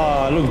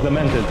 Ah, looks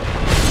demented.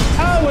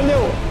 Ah, well,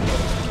 no.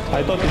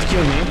 I thought it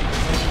killed me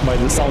by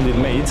the sound it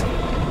made.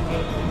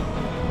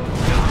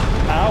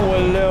 Ah,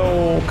 well,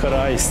 no.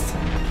 Christ.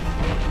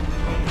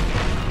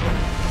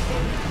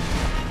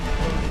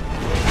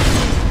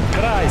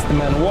 Christ,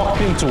 man,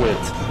 walked into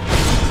it.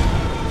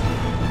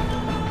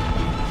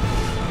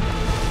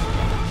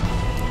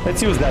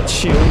 Let's use that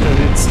shield because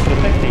it's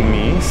protecting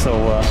me, so...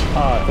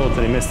 I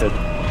totally missed it.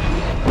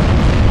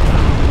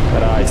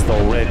 Christ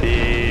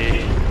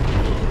already.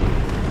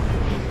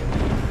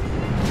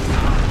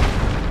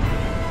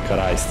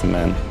 Christ,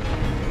 man.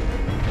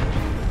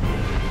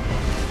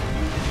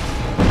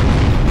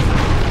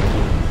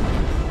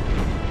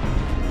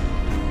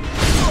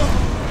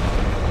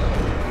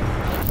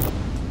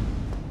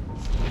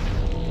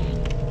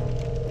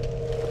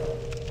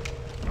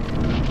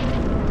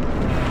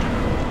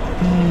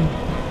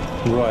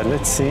 Right,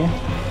 let's see.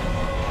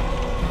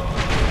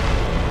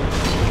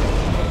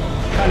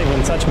 Can't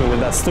even touch me with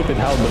that stupid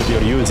halberd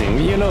you're using.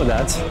 You know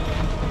that.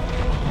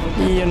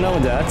 You know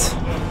that.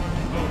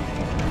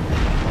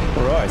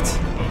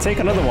 Right. Take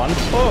another one.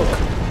 Poke.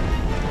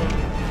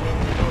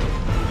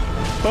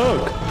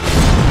 Poke.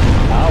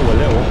 Ah, well,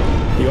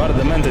 no. You are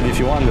demented if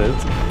you want it.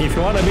 If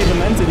you want to be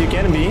demented, you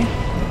can be.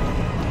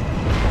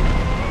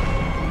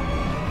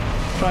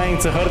 Trying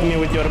to hurt me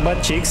with your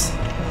butt cheeks.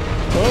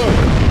 Poke.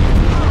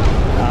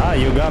 Ah,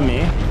 you got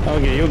me.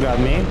 Okay, you got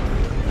me.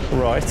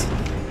 Right.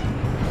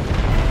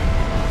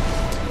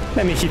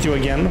 Let me hit you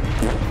again.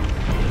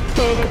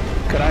 Look.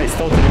 Christ,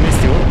 totally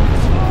missed you.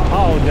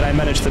 How did I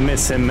manage to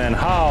miss him, man?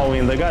 How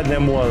in the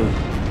goddamn world?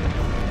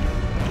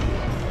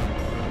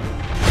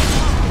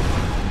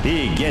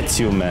 He gets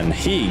you, man.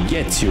 He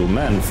gets you,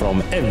 man,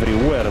 from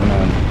everywhere,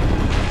 man.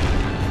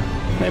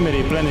 Let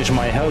me replenish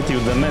my health, you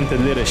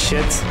demented little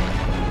shit.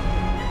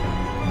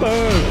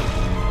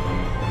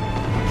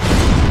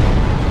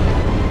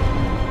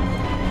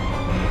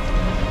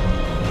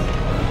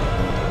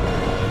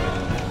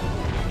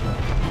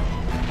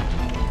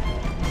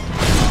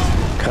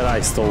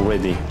 Christ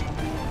already.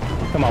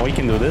 Come on, we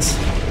can do this.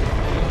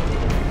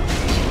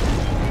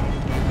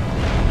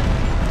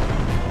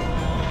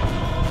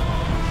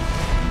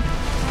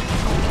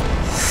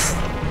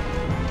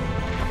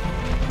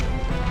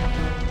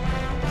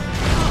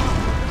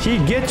 He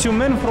gets you,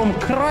 man, from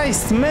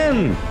Christ,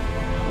 man.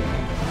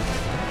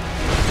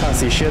 Can't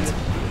see shit.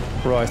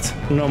 Right,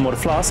 no more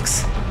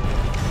flasks.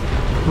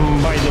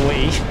 By the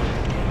way,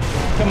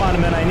 come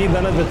on, man, I need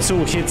another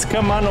 2 hits.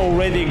 Come on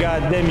already,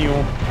 goddamn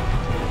you.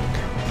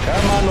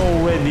 Come on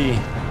already.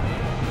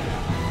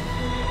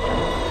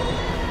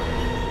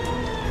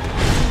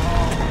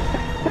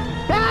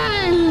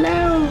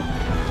 Hello.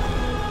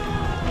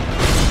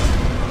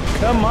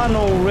 Come on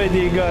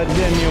already,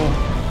 goddamn you.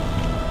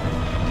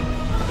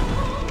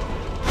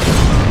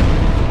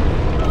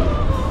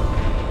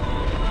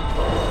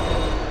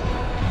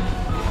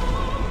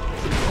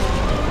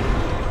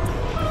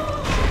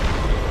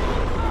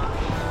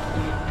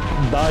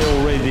 Die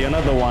already,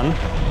 another one.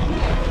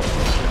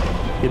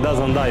 He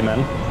doesn't die,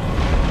 man.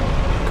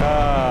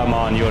 Come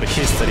on, your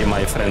history,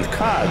 my friend.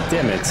 God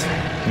damn it.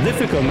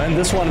 Difficult, man.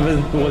 This one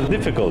was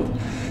difficult.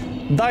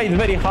 Died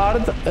very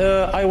hard.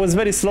 I was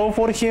very slow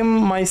for him.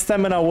 My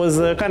stamina was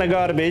kind of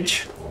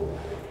garbage.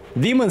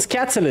 Demon's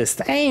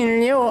Catalyst.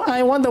 Hey,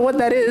 I wonder what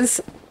that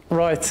is.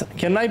 Right.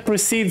 Can I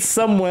proceed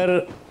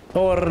somewhere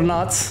or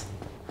not?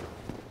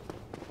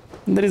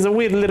 There is a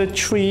weird little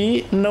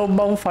tree. No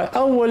bonfire.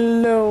 Oh, well,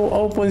 no.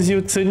 Opens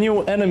you to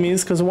new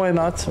enemies, because why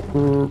not?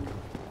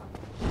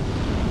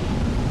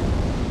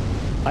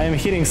 I am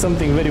hearing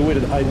something very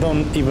weird. I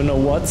don't even know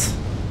what.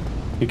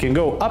 You can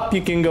go up,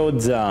 you can go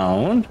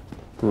down.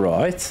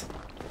 Right.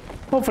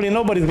 Hopefully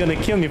nobody's gonna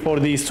kill me for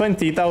these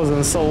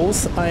 20,000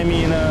 souls. I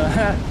mean,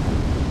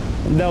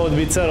 that would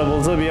be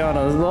terrible, to be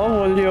honest.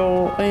 Oh, well,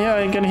 yo, yeah,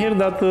 I can hear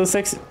that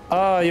sexy...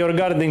 Ah, you're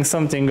guarding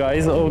something,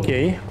 guys.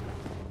 Okay.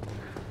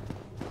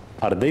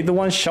 Are they the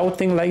ones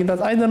shouting like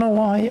that? I don't know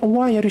why.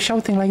 Why are you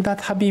shouting like that,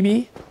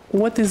 Habibi?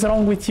 What is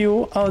wrong with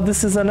you? Oh,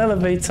 this is an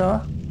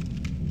elevator.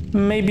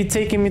 Maybe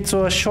taking me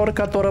to a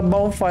shortcut or a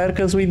bonfire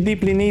because we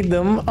deeply need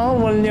them.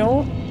 Oh, well,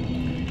 no.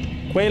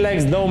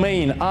 Quelax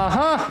domain.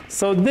 Aha!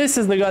 So this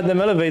is the goddamn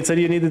elevator.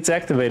 You needed to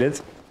activate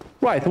it.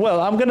 Right, well,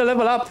 I'm gonna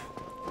level up.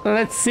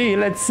 Let's see,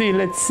 let's see,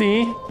 let's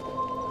see.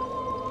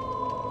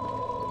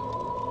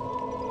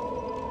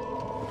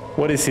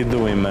 What is he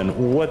doing,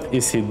 man? What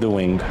is he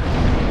doing?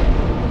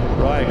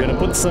 Right, gonna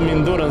put some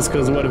endurance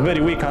because we're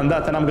very weak on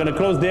that, and I'm gonna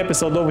close the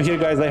episode over here,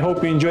 guys. I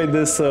hope you enjoyed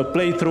this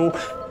playthrough.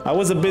 I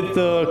was a bit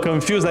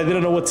confused, I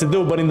didn't know what to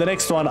do, but in the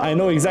next one I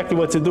know exactly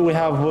what to do. We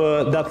have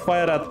that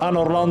fire at An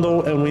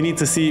Orlando, and we need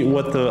to see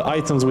what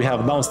items we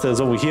have downstairs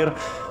over here.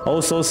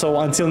 Also, so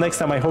until next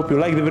time, I hope you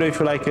like the video if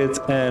you like it,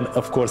 and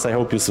of course I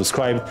hope you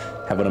subscribe.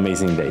 Have an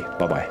amazing day.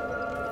 Bye bye.